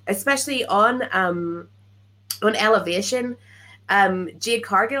 especially on Elevation, Jade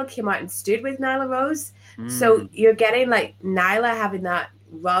Cargill came out and stood with Nyla Rose. So you're getting like Nyla having that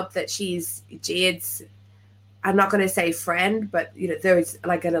rub that she's Jade's, I'm not going to say friend, but you know, there's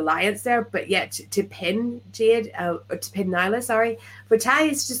like an alliance there, but yet to pin Jade, or to pin Nyla, sorry, for Ty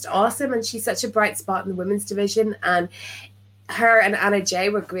is just awesome. And she's such a bright spot in the women's division. And her and Anna Jay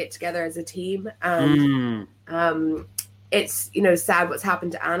were great together as a team. And it's, you know, sad what's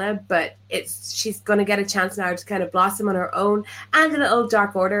happened to Anna, but she's going to get a chance now to kind of blossom on her own. And a little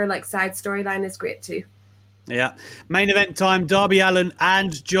Dark Order like side storyline is great too. Yeah. Main event time, Darby Allin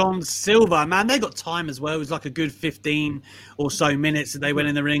and John Silver. Man, they got time as well. It was like a good 15 or so minutes that they went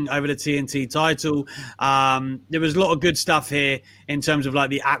in the ring over the TNT title. There was a lot of good stuff here in terms of like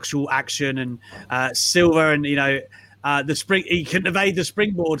the actual action, and Silver, and, you know, he couldn't evade the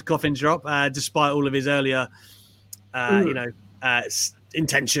springboard coffin drop despite all of his earlier,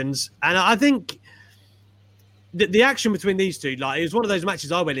 intentions. And I think the action between these two, like, it was one of those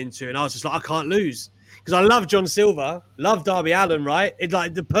matches I went into and I was just like, I can't lose. Because I love John Silver, love Darby Allin, right? It's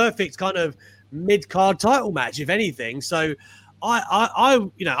like the perfect kind of mid-card title match, if anything. So I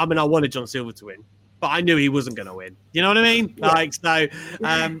wanted John Silver to win, but I knew he wasn't going to win. You know what I mean? Yeah. Like, so,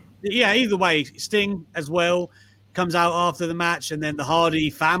 either way, Sting as well comes out after the match, and then the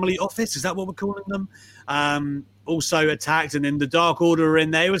Hardy family office, is that what we're calling them? Also attacked, and then the Dark Order are in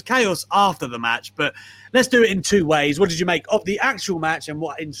there. It was chaos after the match, but let's do it in two ways. What did you make of the actual match and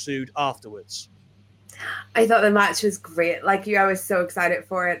what ensued afterwards? I thought the match was great. Like you, I was so excited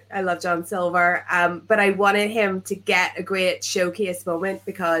for it. I love John Silver, but I wanted him to get a great showcase moment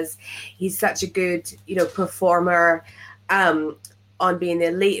because he's such a good, you know, performer on being the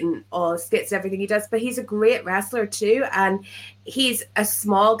elite and all skits and everything he does. But he's a great wrestler too, and he's a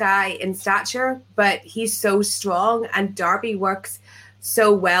small guy in stature, but he's so strong. And Darby works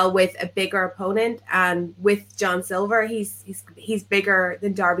so well with a bigger opponent, and with John Silver, he's bigger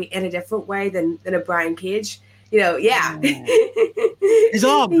than Darby in a different way than a Brian Cage. You know, yeah. His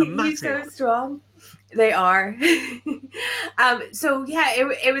arms are massive. He's so strong. They are. So yeah,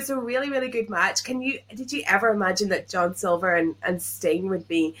 it was a really, really good match. Did you ever imagine that John Silver and Sting would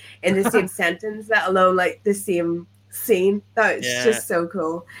be in the same sentence, let alone like the same scene? That was just so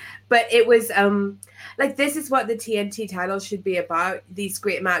cool. But it was like, this is what the TNT title should be about. These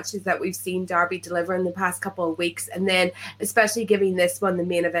great matches that we've seen Darby deliver in the past couple of weeks, and then especially giving this one the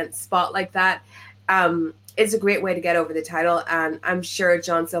main event spot like that. It's a great way to get over the title, and I'm sure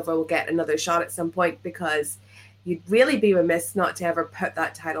John Silver will get another shot at some point because you'd really be remiss not to ever put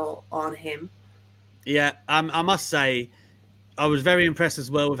that title on him. Yeah, I must say, I was very impressed as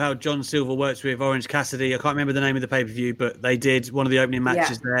well with how John Silver works with Orange Cassidy. I can't remember the name of the pay-per-view, but they did one of the opening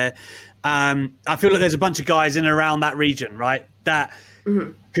matches there. I feel like there's a bunch of guys in and around that region, right, that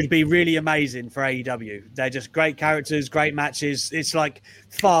could be really amazing for AEW. They're just great characters, great matches. It's like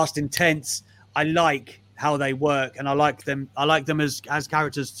fast, intense. I like how they work, and I like them as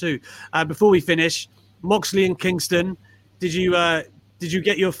characters too. Before we finish, Moxley and Kingston, did you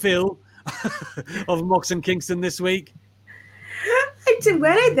get your fill of Mox and Kingston this week? When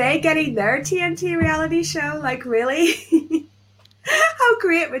are they getting their TNT reality show? Like, really? How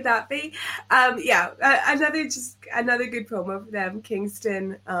great would that be? Another good promo for them.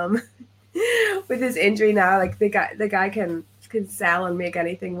 Kingston, with his injury now, like the guy can sell and make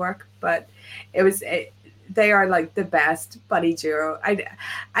anything work. But they are like the best buddy duo.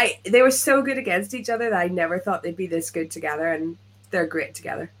 They were so good against each other that I never thought they'd be this good together, and they're great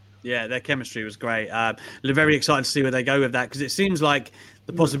together. Yeah, their chemistry was great. Very excited to see where they go with that, because it seems like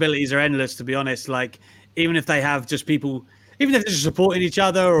the possibilities are endless, to be honest. Like, even if they have just people, even if they're just supporting each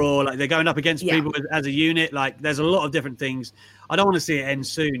other, or like they're going up against people as a unit, like there's a lot of different things. I don't want to see it end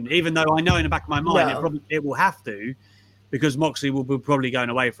soon, even though I know in the back of my mind it will have to, because Moxley will be probably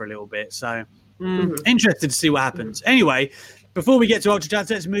going away for a little bit. So interested to see what happens. Anyway, before we get to Ultra Chats,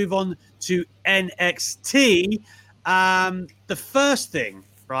 let's move on to NXT. The first thing,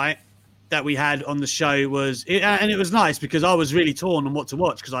 right, that we had on the show was, and it was nice because I was really torn on what to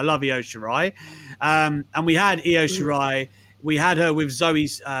watch because I love Io Shirai. And we had Io Shirai. We had her with Zoe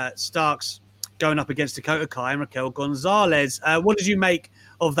Starks going up against Dakota Kai and Raquel Gonzalez. What did you make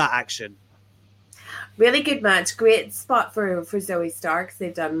of that action? Really good match. Great spot for Zoe Starks.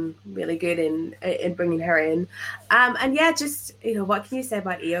 They've done really good in bringing her in. And yeah, just, what can you say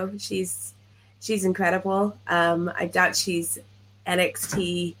about Io? She's incredible. I doubt she's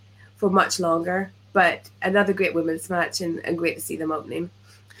NXT for much longer, but another great women's match, and great to see them opening.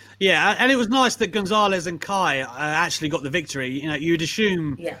 Yeah, and it was nice that Gonzalez and Kai actually got the victory. You would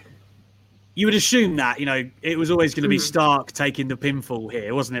assume that it was always going to be Stark taking the pinfall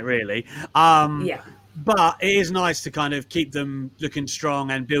here, wasn't it? Really, But it is nice to kind of keep them looking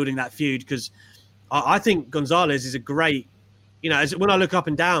strong and building that feud, because I think Gonzalez is a great, when I look up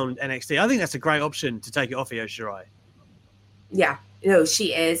and down NXT, I think that's a great option to take it off Io Shirai. Yeah,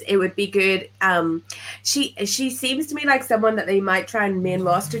 she is. It would be good. She seems to me like someone that they might try and main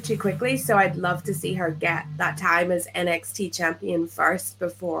roster too quickly. So I'd love to see her get that time as NXT champion first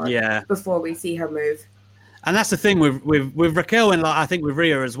before we see her move. And that's the thing with Raquel, and I think with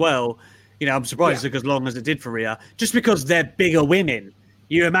Rhea as well. I'm surprised it took as long as it did for Rhea, just because they're bigger women.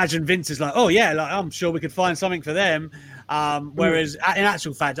 You imagine Vince is like, oh yeah, like I'm sure we could find something for them. Whereas in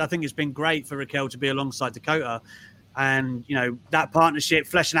actual fact, I think it's been great for Raquel to be alongside Dakota. And, that partnership,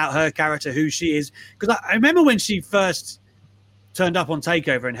 fleshing out her character, who she is. Because I remember when she first turned up on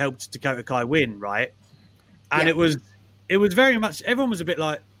TakeOver and helped Dakota Kai win, right? And it was very much, everyone was a bit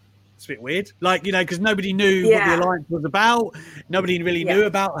like, it's a bit weird. Like, because nobody knew what the alliance was about. Nobody really knew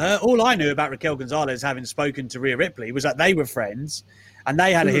about her. All I knew about Raquel Gonzalez, having spoken to Rhea Ripley, was that they were friends and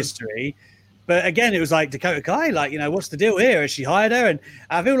they had a history. But again, it was like Dakota Kai, like, what's the deal here? Has she hired her? And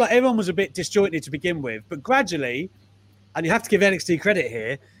I feel like everyone was a bit disjointed to begin with. But gradually, and you have to give NXT credit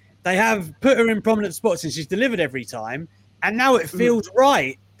here, they have put her in prominent spots and she's delivered every time. And now it feels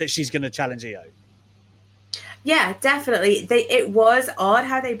right that she's going to challenge Io. Yeah, definitely. It was odd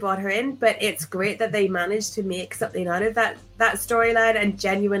how they brought her in, but it's great that they managed to make something out of that storyline and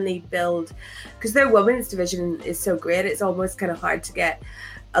genuinely build, because their women's division is so great. It's almost kind of hard to get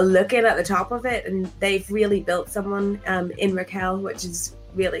a look in at the top of it, and they've really built someone in Raquel, which is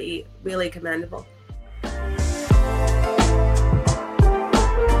really, really commendable.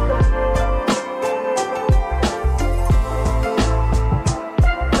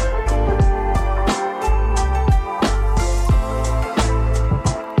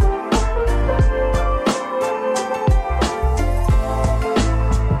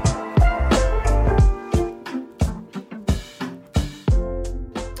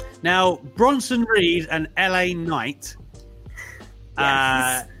 Now, Bronson Reed and LA Knight.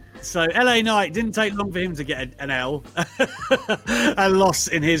 Yes. So LA Knight, didn't take long for him to get an L, a loss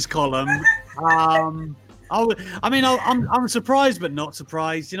in his column. I'm surprised, but not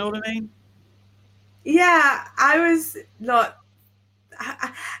surprised. You know what I mean? Yeah, I was not.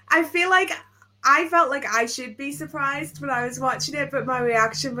 I feel like I felt like I should be surprised when I was watching it, but my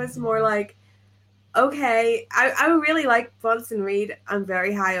reaction was more like, okay, I really like Bronson Reed. I'm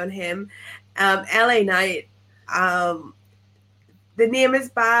very high on him. LA Knight, the name is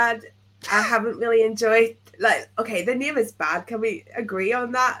bad. I haven't really enjoyed, the name is bad. Can we agree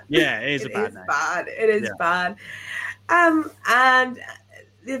on that? Yeah, it is bad. It is bad. And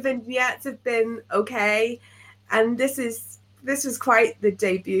the vignettes have been okay. And this was quite the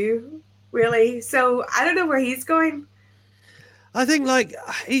debut, really. So I don't know where he's going. I think like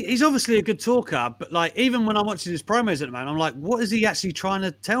he's obviously a good talker, but like even when I'm watching his promos at the moment, I'm like, what is he actually trying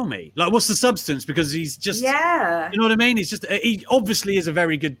to tell me? Like, what's the substance? Because he's just, you know what I mean? He obviously is a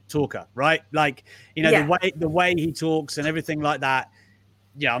very good talker, right? Like, you know, the way he talks and everything like that.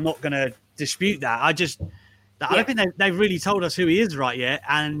 Yeah, I'm not going to dispute that. I don't think they've really told us who he is right yet.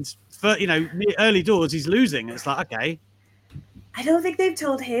 And for, you know, early doors, he's losing. It's like, okay. I don't think they've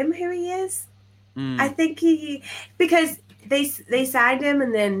told him who he is. I think because they signed him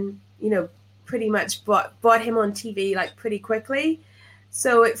and then, you know, pretty much bought him on TV like pretty quickly.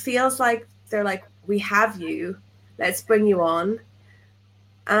 So it feels like they're like, we have you, let's bring you on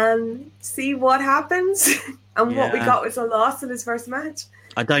and see what happens. And what we got was a loss in his first match.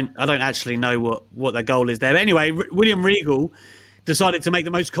 I don't actually know what their goal is there. But anyway, William Regal decided to make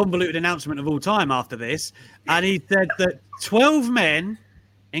the most convoluted announcement of all time after this. And he said that 12 men,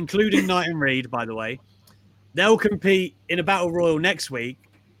 including Knight and Reed, by the way, they'll compete in a battle royal next week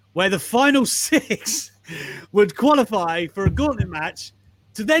where the final 6 would qualify for a gauntlet match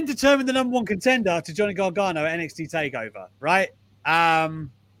to then determine the number 1 contender to Johnny Gargano at NXT TakeOver, right?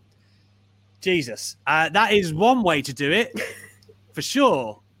 Jesus. That is one way to do it, for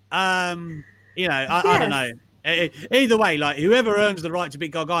sure. You know, I don't know. Either way, like whoever earns the right to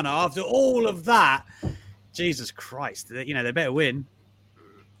beat Gargano after all of that, Jesus Christ, you know, they better win.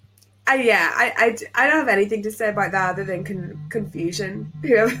 I don't have anything to say about that other than confusion.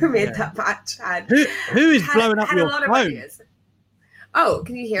 Whoever made that match who is blowing up your phone? Oh,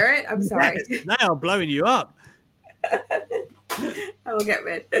 can you hear it? I'm sorry. Yes, they are blowing you up. I will get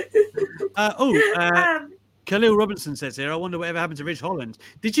rid. Khalil Robinson says here, I wonder whatever happened to Ridge Holland.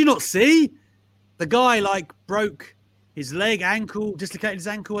 Did you not see? The guy like broke his dislocated his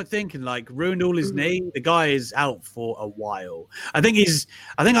ankle, I think, and like ruined all his knee. The guy is out for a while. When did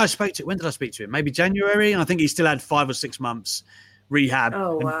I speak to him? Maybe January, and I think he still had 5 or 6 months rehab.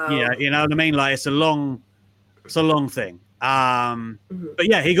 Oh wow! And, yeah, you know what I mean. Like it's a long thing. But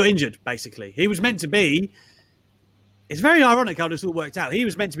yeah, he got injured. Basically, he was meant to be. It's very ironic how this all worked out. He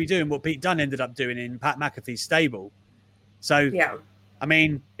was meant to be doing what Pete Dunne ended up doing in Pat McAfee's stable. So yeah. I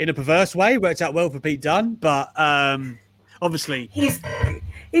mean, in a perverse way, worked out well for Pete Dunne, but obviously he's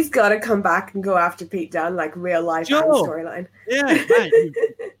got to come back and go after Pete Dunne, like real life storyline. Yeah, man,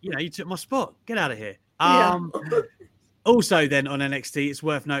 you took my spot. Get out of here. Also, then on NXT, it's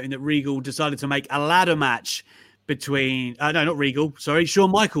worth noting that Regal decided to make a ladder match between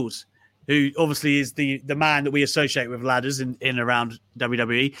Shawn Michaels, who obviously is the man that we associate with ladders in around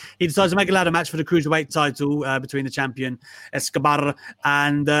WWE. He decided to make a ladder match for the Cruiserweight title between the champion Escobar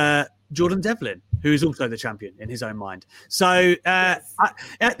and Jordan Devlin, who is also the champion in his own mind. So that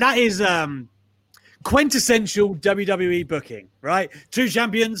is quintessential WWE booking, right? 2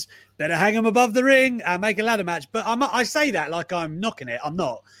 champions, better hang them above the ring and make a ladder match. But I say that like I'm knocking it. I'm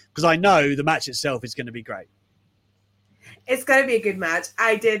not, because I know the match itself is going to be great. It's going to be a good match.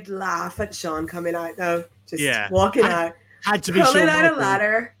 I did laugh at Shawn coming out, though. Walking out. Had to be pulling Shawn out Michaels. a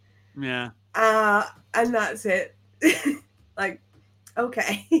ladder. Yeah. And that's it.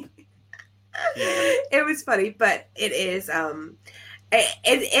 Okay. It was funny, but it is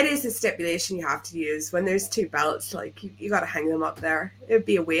it is a stipulation you have to use when there's 2 belts. Like, you got to hang them up there. It would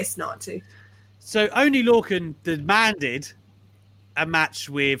be a waste not to. So Oney Lorcan demanded a match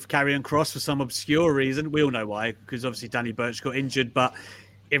with Karrion Kross for some obscure reason. We all know why, because obviously Danny Burch got injured, but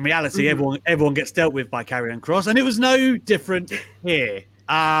in reality, everyone gets dealt with by Karrion Kross, and it was no different here.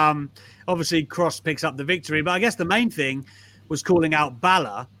 Obviously, Kross picks up the victory, but I guess the main thing was calling out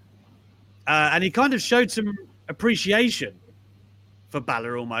Balor, and he kind of showed some appreciation for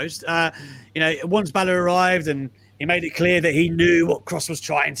Balor almost. Once Balor arrived and he made it clear that he knew what Kross was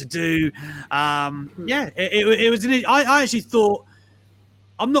trying to do. It was. I actually thought,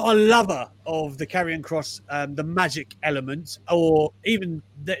 I'm not a lover of the Karrion Kross, the magic element, or even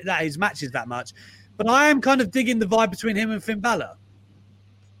that his matches that much, but I am kind of digging the vibe between him and Finn Balor.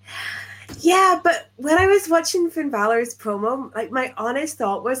 Yeah, but when I was watching Finn Balor's promo, like my honest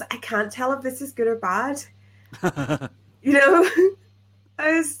thought was, I can't tell if this is good or bad. You know,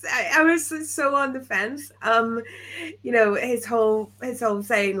 I was so on the fence. His whole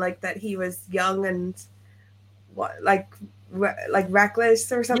saying like that he was young and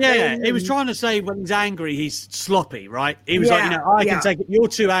reckless or something. Yeah, he was trying to say when he's angry, he's sloppy, right? He was I can take it. You're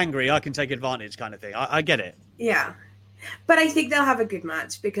too angry. I can take advantage, kind of thing. I get it. Yeah, but I think they'll have a good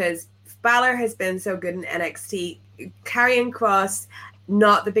match because Balor has been so good in NXT. Karrion Kross,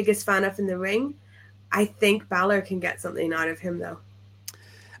 not the biggest fan of in the ring. I think Balor can get something out of him though.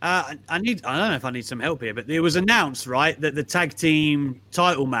 I don't know if I need some help here, but it was announced, right, that the tag team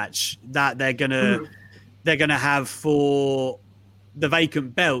title match that they're gonna have for the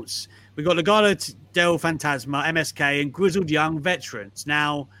vacant belts. We've got Legado del Fantasma, MSK, and Grizzled Young Veterans.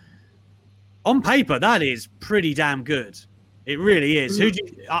 Now, on paper, that is pretty damn good. It really is.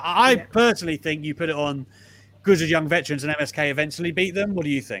 I personally think you put it on Grizzled Young Veterans and MSK eventually beat them. What do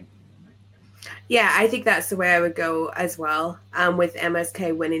you think? Yeah, I think that's the way I would go as well. With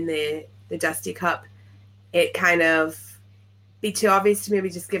MSK winning the Dusty Cup, it kind of be too obvious to maybe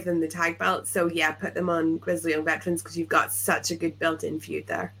just give them the tag belt. So yeah, put them on Grizzled Young Veterans because you've got such a good built-in feud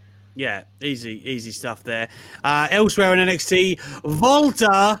there. Yeah, easy stuff there. Elsewhere in NXT,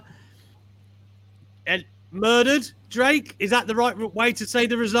 Volta murdered Drake. Is that the right way to say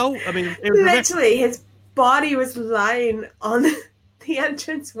the result? I mean, literally, his body was lying on the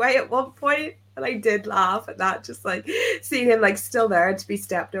entranceway at one point, and I did laugh at that, just like seeing him like still there to be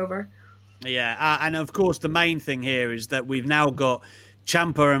stepped over. Yeah, and of course the main thing here is that we've now got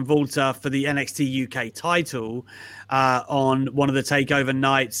Ciampa and Volta for the NXT UK title on one of the takeover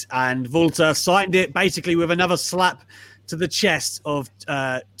nights, and Volta signed it basically with another slap to the chest of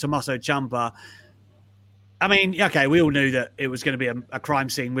Tommaso Ciampa. I mean, okay, we all knew that it was going to be a crime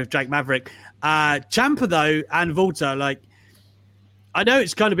scene with Jake Maverick. Ciampa, though, and Volta, like, I know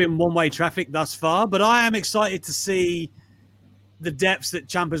it's kind of been one-way traffic thus far, but I am excited to see the depths that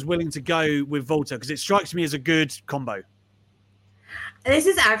Ciampa's willing to go with Volta, because it strikes me as a good combo. This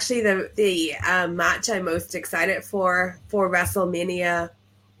is actually the match I'm most excited for WrestleMania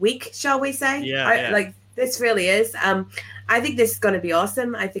week, shall we say? Yeah. Like, this really is. I think this is going to be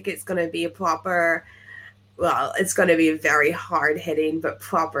awesome. I think it's going to be a proper... Well, it's going to be a very hard-hitting but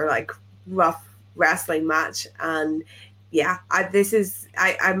proper, like, rough wrestling match. And, yeah,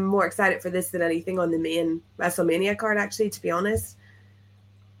 I'm more excited for this than anything on the main WrestleMania card, actually, to be honest.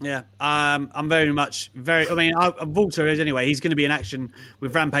 Yeah, I'm I mean, Volta is anyway. He's going to be in action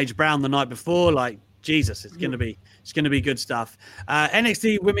with Rampage Brown the night before. Like, Jesus, it's going to be good stuff.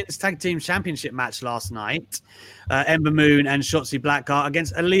 NXT Women's Tag Team Championship match last night. Ember Moon and Shotzi Blackheart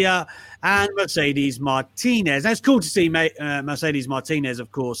against Aaliyah and Mercedes Martinez. Now, it's cool to see Mercedes Martinez,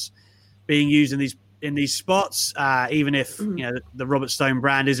 of course, being used in these spots, even if the Robert Stone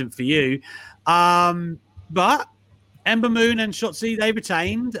brand isn't for you. But Ember Moon and Shotzi, they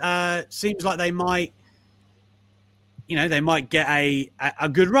retained. Seems like they might get a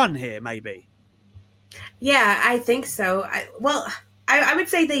good run here, maybe. Yeah, I think so. I would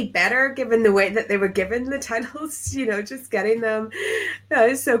say they better, given the way that they were given the titles, just getting them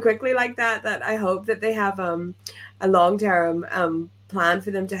so quickly like that I hope that they have a long-term plan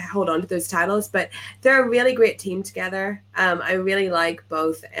for them to hold on to those titles. But they're a really great team together. I really like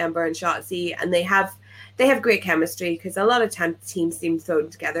both Ember and Shotzi, and they have great chemistry, because a lot of times teams seem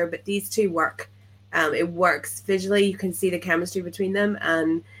thrown together, but these two work. It works visually. You can see the chemistry between them,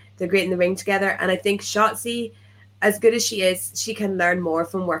 and they're great in the ring together. And I think Shotzi, as good as she is, she can learn more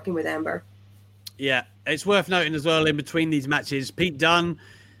from working with Ember. Yeah, it's worth noting as well, in between these matches, Pete Dunne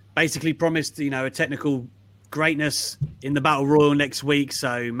basically promised, a technical greatness in the Battle Royal next week.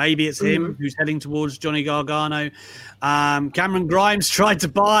 So maybe it's him who's heading towards Johnny Gargano. Cameron Grimes tried to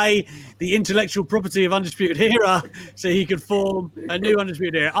buy the intellectual property of Undisputed Era so he could form a new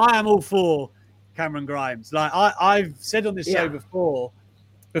Undisputed Era. I am all for Cameron Grimes. Like I've said on this show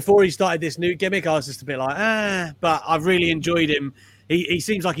before he started this new gimmick, I was just a bit like, but I've really enjoyed him. He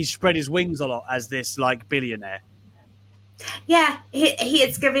seems like he's spread his wings a lot as this like billionaire. Yeah,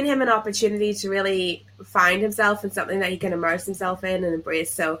 it's giving him an opportunity to really find himself in something that he can immerse himself in and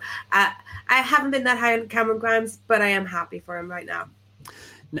embrace. So I haven't been that high on Cameron Grimes, but I am happy for him right now.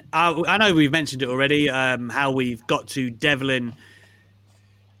 I know we've mentioned it already, how we've got to Devlin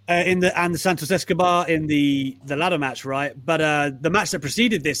and the Santos Escobar in the ladder match, right? But the match that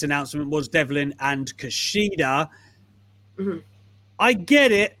preceded this announcement was Devlin and Kushida. Mm-hmm. I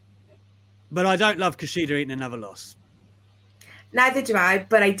get it, but I don't love Kushida eating another loss. Neither do I,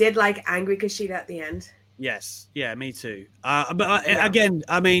 but I did like angry Kushida at the end. Yes, yeah, me too. Again,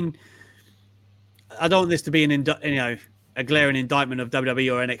 I mean, I don't want this to be a glaring indictment of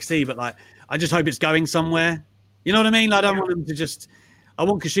WWE or NXT, but like, I just hope it's going somewhere. You know what I mean? Like, I don't want them to just. I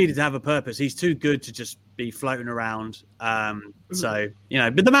want Kushida to have a purpose. He's too good to just be floating around. So,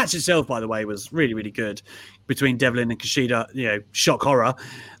 but the match itself, by the way, was really, really good between Devlin and Kushida. Shock horror.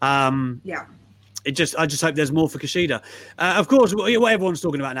 I just hope there's more for Kushida. Of course, what everyone's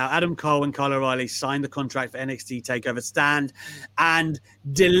talking about now, Adam Cole and Kyle O'Reilly signed the contract for NXT TakeOver Stand and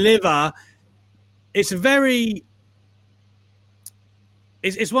Deliver. It's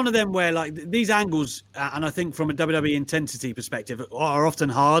one of them where like these angles, and I think from a WWE intensity perspective, are often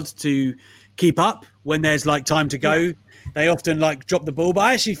hard to keep up when there's like time to go. Yeah. They often like drop the ball, but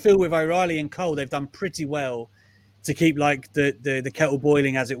I actually feel with O'Reilly and Cole, they've done pretty well to keep like the kettle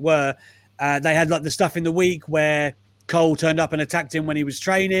boiling, as it were. They had like the stuff in the week where Cole turned up and attacked him when he was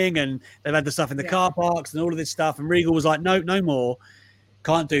training, and they've had the stuff in the car parks and all of this stuff. And Regal was like, no more,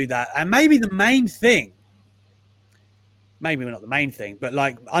 can't do that. And maybe the main thing, maybe not the main thing, but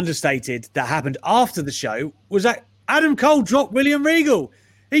like understated, that happened after the show was that Adam Cole dropped William Regal.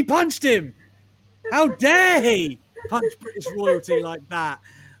 He punched him. How dare he punch British royalty like that?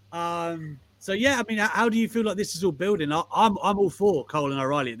 So yeah, I mean, how do you feel like this is all building? I'm all for Cole and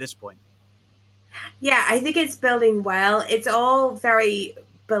O'Reilly at this point. Yeah, I think it's building well. It's all very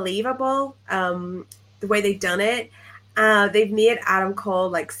believable, the way they've done it. They've made Adam Cole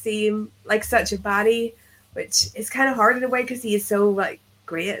like seem like such a baddie, which is kind of hard in a way because he is so like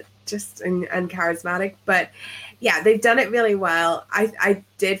great, just and charismatic. But yeah, they've done it really well. I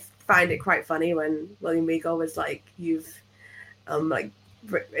did find it quite funny when William Regal was like, "You've like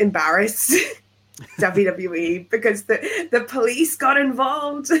embarrassed WWE because the police got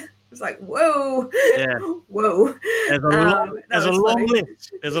involved." It's like, whoa, yeah, whoa. There's a long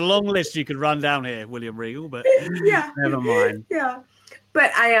list. There's a long list you could run down here, William Regal, but yeah, never mind. Yeah,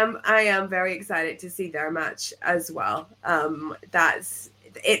 but I am very excited to see their match as well.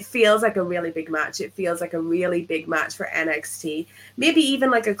 It feels like a really big match. It feels like a really big match for NXT. Maybe even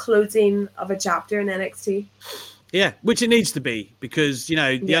like a closing of a chapter in NXT. Yeah, which it needs to be because, you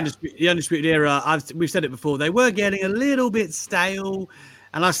know, the Undisputed Era, we've said it before, they were getting a little bit stale.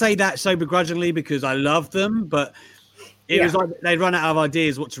 And I say that so begrudgingly because I love them, but it was like they'd run out of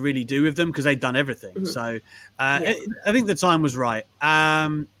ideas what to really do with them because they'd done everything. Mm-hmm. So I think the time was right.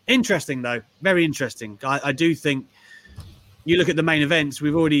 Interesting, though. Very interesting. I do think you look at the main events,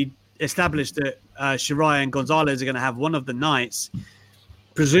 we've already established that Shirai and Gonzalez are going to have one of the nights.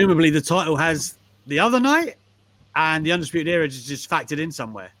 Presumably the title has the other night, and the Undisputed Era is just factored in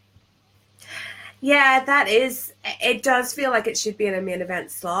somewhere. Yeah, it does feel like it should be in a main event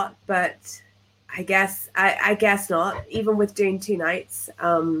slot, but I guess not. Even with doing 2 nights,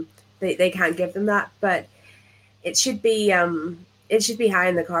 they can't give them that, but it should be high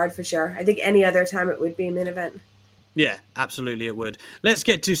in the card for sure. I think any other time it would be a main event. Yeah, absolutely it would. Let's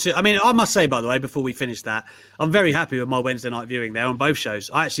get to... I mean, I must say, by the way, before we finish that, I'm very happy with my Wednesday night viewing there on both shows.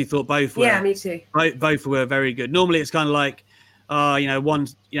 I actually thought both were... Yeah, me too. Both were very good. Normally it's kind of like, one...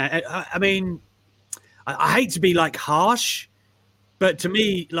 I mean... I hate to be like harsh, but to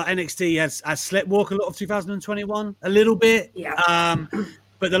me, like NXT has sleptwalk a lot of 2021, a little bit. Yeah.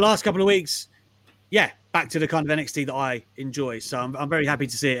 But the last couple of weeks, back to the kind of NXT that I enjoy. So I'm very happy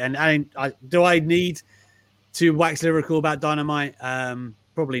to see it. And do I need to wax lyrical about Dynamite?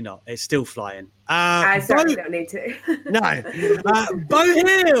 Probably not. It's still flying. I certainly don't need to. No. Bo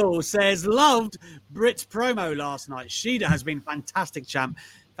Hill says, loved Britt's promo last night. Shida has been fantastic champ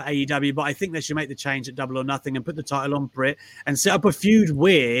for AEW, but I think they should make the change at Double or Nothing and put the title on Britt and set up a feud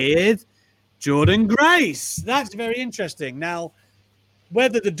with Jordynne Grace. That's very interesting. Now,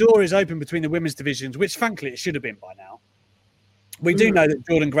 whether the door is open between the women's divisions, which frankly it should have been by now, we do know that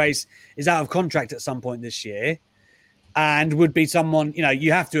Jordynne Grace is out of contract at some point this year and would be someone,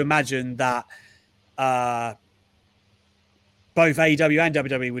 you have to imagine that both AEW and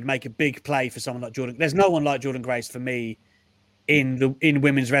WWE would make a big play for someone like Jordynne. There's no one like Jordynne Grace for me in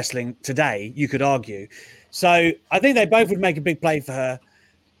women's wrestling today, you could argue. So I think they both would make a big play for her.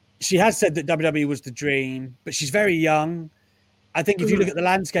 She has said that WWE was the dream, but she's very young. I think if you look at the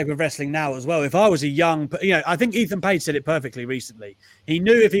landscape of wrestling now as well, if I was a young, I think Ethan Page said it perfectly recently. He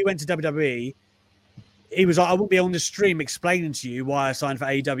knew if he went to WWE, he was like, I won't be on the stream explaining to you why I signed for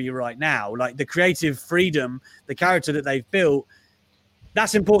AEW right now. Like the creative freedom, the character that they've built,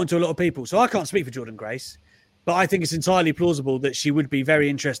 that's important to a lot of people. So I can't speak for Jordynne Grace, but I think it's entirely plausible that she would be very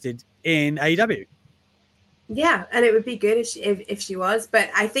interested in AEW. Yeah, and it would be good if she was. But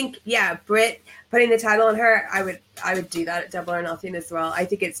I think, Britt putting the title on her, I would do that at Double or Nothing as well. I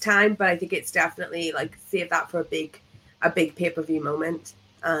think it's time, but I think it's definitely like save that for a big pay-per-view moment.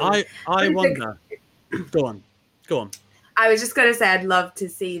 I wonder. Go on. I was just going to say I'd love to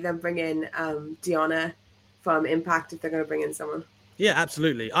see them bring in Deonna from Impact if they're going to bring in someone. Yeah,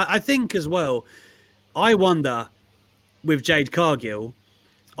 absolutely. I think as well, I wonder with Jade Cargill,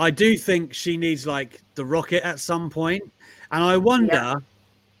 I do think she needs like the Rocket at some point. And I wonder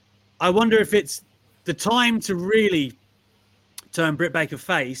if it's the time to really turn Britt Baker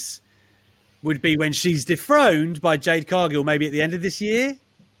face would be when she's dethroned by Jade Cargill, maybe at the end of this year.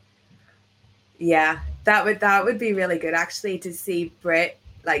 Yeah, that would be really good actually to see Britt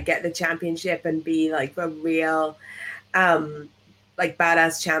like get the championship and be like a real like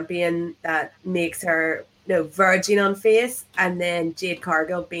badass champion that makes her verging on face, and then Jade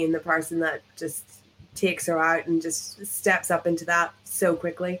Cargill being the person that just takes her out and just steps up into that so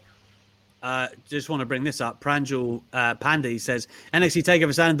quickly. Just want to bring this up. Pranjal Pandy says NXT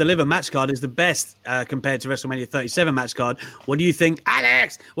TakeOver Stand and Deliver match card is the best compared to WrestleMania 37 match card. What do you think,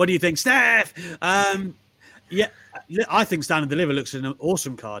 Alex? What do you think, Steph? Yeah, I think Stand and Deliver looks an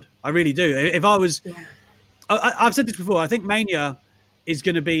awesome card. I really do. If I was, I've said this before. I think Mania is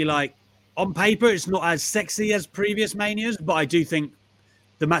going to be like, on paper, it's not as sexy as previous Manias, but I do think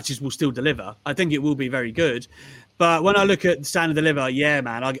the matches will still deliver. I think it will be very good. But when I look at Stand and Deliver, yeah,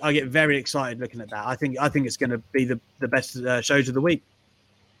 man, I get very excited looking at that. I think it's going to be the best shows of the week.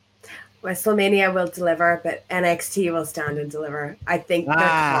 WrestleMania will deliver, but NXT will stand and deliver. I think the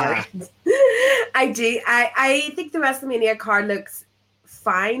card. I do. I think the WrestleMania card looks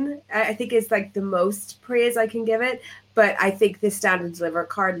fine. I think it's like the most praise I can give it. But I think the Stand and Deliver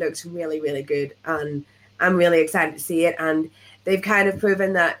card looks really, really good, and I'm really excited to see it. And they've kind of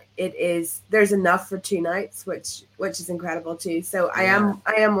proven that there's enough for 2 nights, which is incredible too. So I am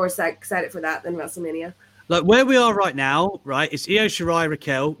more excited for that than WrestleMania. Like where we are right now, right? It's Io Shirai,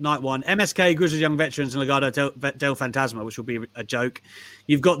 Raquel, night 1, MSK, Grizzled Young Veterans, and Legado del Fantasma, which will be a joke.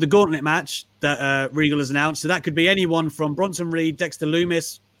 You've got the gauntlet match that Regal has announced. So that could be anyone from Bronson Reed, Dexter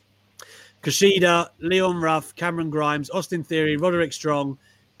Lumis, Kushida, Leon Ruff, Cameron Grimes, Austin Theory, Roderick Strong,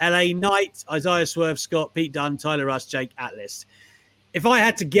 LA Knight, Isaiah Swerve Scott, Pete Dunne, Tyler Rush, Jake Atlas. If I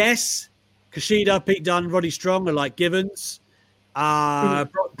had to guess, Kushida, Pete Dunne, Roddy Strong are like givens.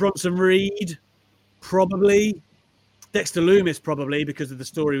 Bronson Reed, probably. Dexter Lumis, probably, because of the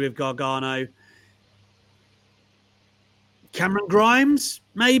story with Gargano. Cameron Grimes,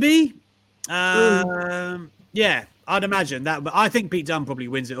 maybe. Yeah, I'd imagine that. But I think Pete Dunne probably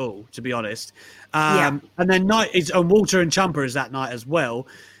wins it all, to be honest. And then Walter and Ciampa is that night as well.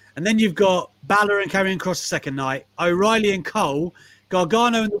 And then you've got Balor and Karrion Kross the second night, O'Reilly and Cole,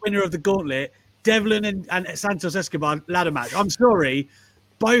 Gargano and the winner of the Gauntlet, Devlin and Santos Escobar ladder match. I'm sorry,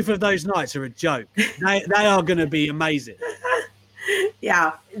 both of those nights are a joke. They are going to be amazing.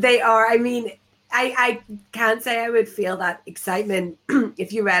 Yeah, they are. I mean, I can't say I would feel that excitement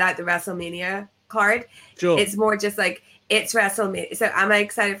if you read out the WrestleMania card. Sure. It's more just like, it's WrestleMania. So am I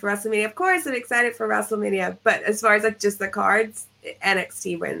excited for WrestleMania? Of course I'm excited for WrestleMania. But as far as like just the cards,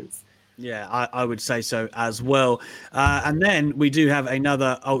 NXT wins. Yeah, I would say so as well. And then we do have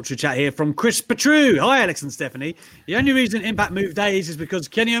another Ultra chat here from Chris Petru. Hi, Alex and Stephanie. The only reason Impact moved days is because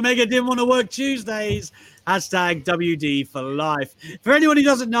Kenny Omega didn't want to work Tuesdays. Hashtag WD for life. For anyone who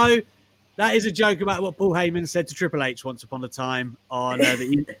doesn't know, that is a joke about what Paul Heyman said to Triple H once upon a time on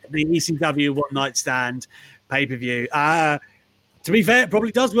the ECW One Night Stand pay-per-view. To be fair, it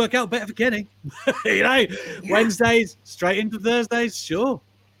probably does work out better for Kenny. Wednesdays straight into Thursdays, sure.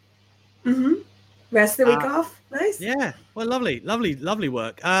 Mm-hmm. Rest of the week off. Nice. Yeah. Well, lovely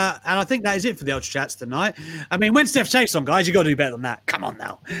work. And I think that is it for the Ultra Chats tonight. I mean, when Steph Chase on, guys, you got to do better than that. Come on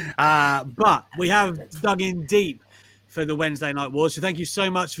now. But we have dug in deep for the Wednesday Night Wars. So thank you so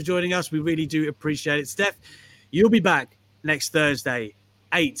much for joining us. We really do appreciate it. Steph, you'll be back next Thursday,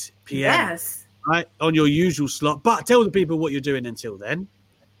 8 p.m. Yes. Right, on your usual slot. But tell the people what you're doing until then.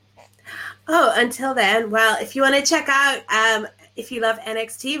 Oh, until then, well, if you want to check out, if you love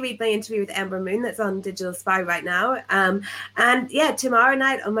NXT, read my interview with Ember Moon that's on Digital Spy right now. And yeah, tomorrow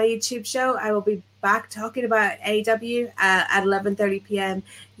night on my YouTube show, I will be back talking about AEW at 11:30 p.m.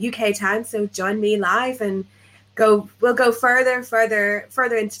 UK time. So join me live and we'll go further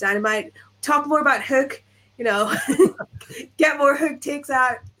into Dynamite. Talk more about Hook. Get more Hook takes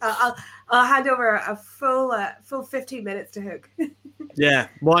out. I'll hand over a full 15 minutes to Hook. Yeah,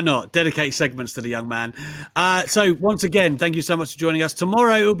 why not? Dedicate segments to the young man. So once again, thank you so much for joining us.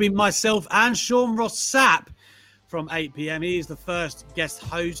 Tomorrow it will be myself and Sean Ross Sapp from 8 p.m. He is the first guest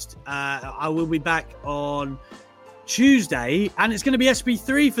host. I will be back on Tuesday, and it's going to be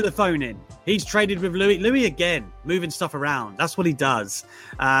SB3 for the phone-in. He's traded with Louis. Louis again, moving stuff around. That's what he does.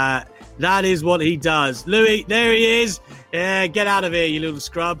 That is what he does. Louis, there he is. Yeah, get out of here, you little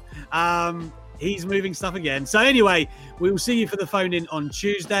scrub. He's moving stuff again. So anyway, we will see you for the phone-in on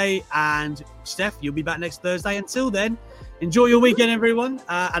Tuesday. And Steph, you'll be back next Thursday. Until then, enjoy your weekend, everyone.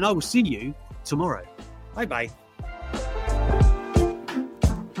 And I will see you tomorrow. Bye-bye.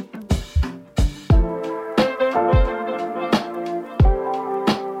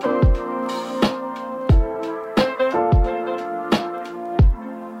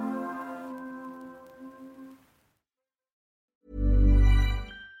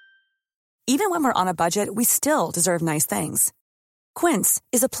 Even when we're on a budget, we still deserve nice things. Quince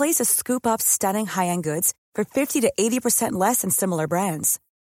is a place to scoop up stunning high-end goods for 50 to 80% less than similar brands.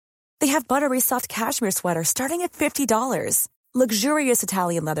 They have buttery soft cashmere sweaters starting at $50, luxurious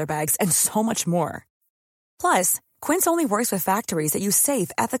Italian leather bags, and so much more. Plus, Quince only works with factories that use safe,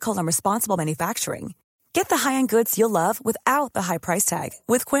 ethical, and responsible manufacturing. Get the high-end goods you'll love without the high price tag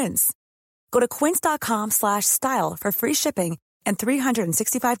with Quince. Go to quince.com/style for free shipping and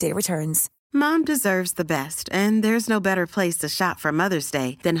 365-day returns. Mom deserves the best, and there's no better place to shop for Mother's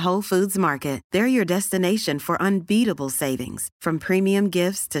Day than Whole Foods Market. They're your destination for unbeatable savings, from premium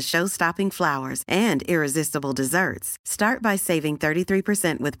gifts to show-stopping flowers and irresistible desserts. Start by saving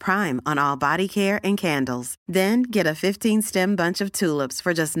 33% with Prime on all body care and candles. Then get a 15-stem bunch of tulips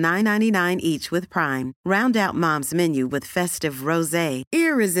for just $9.99 each with Prime. Round out Mom's menu with festive rosé,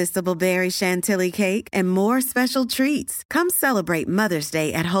 irresistible berry chantilly cake, and more special treats. Come celebrate Mother's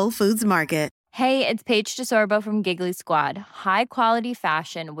Day at Whole Foods Market. Hey, it's Paige DeSorbo from Giggly Squad. High quality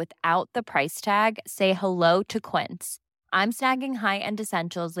fashion without the price tag. Say hello to Quince. I'm snagging high-end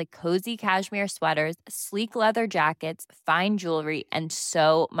essentials like cozy cashmere sweaters, sleek leather jackets, fine jewelry, and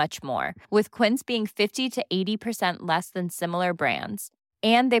so much more. With Quince being 50 to 80% less than similar brands.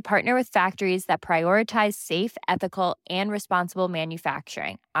 And they partner with factories that prioritize safe, ethical, and responsible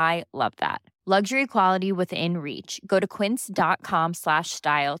manufacturing. I love that. Luxury quality within reach. Go to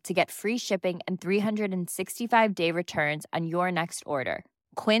quince.com/style to get free shipping and 365-day returns on your next order.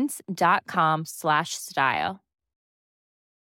 Quince.com/style.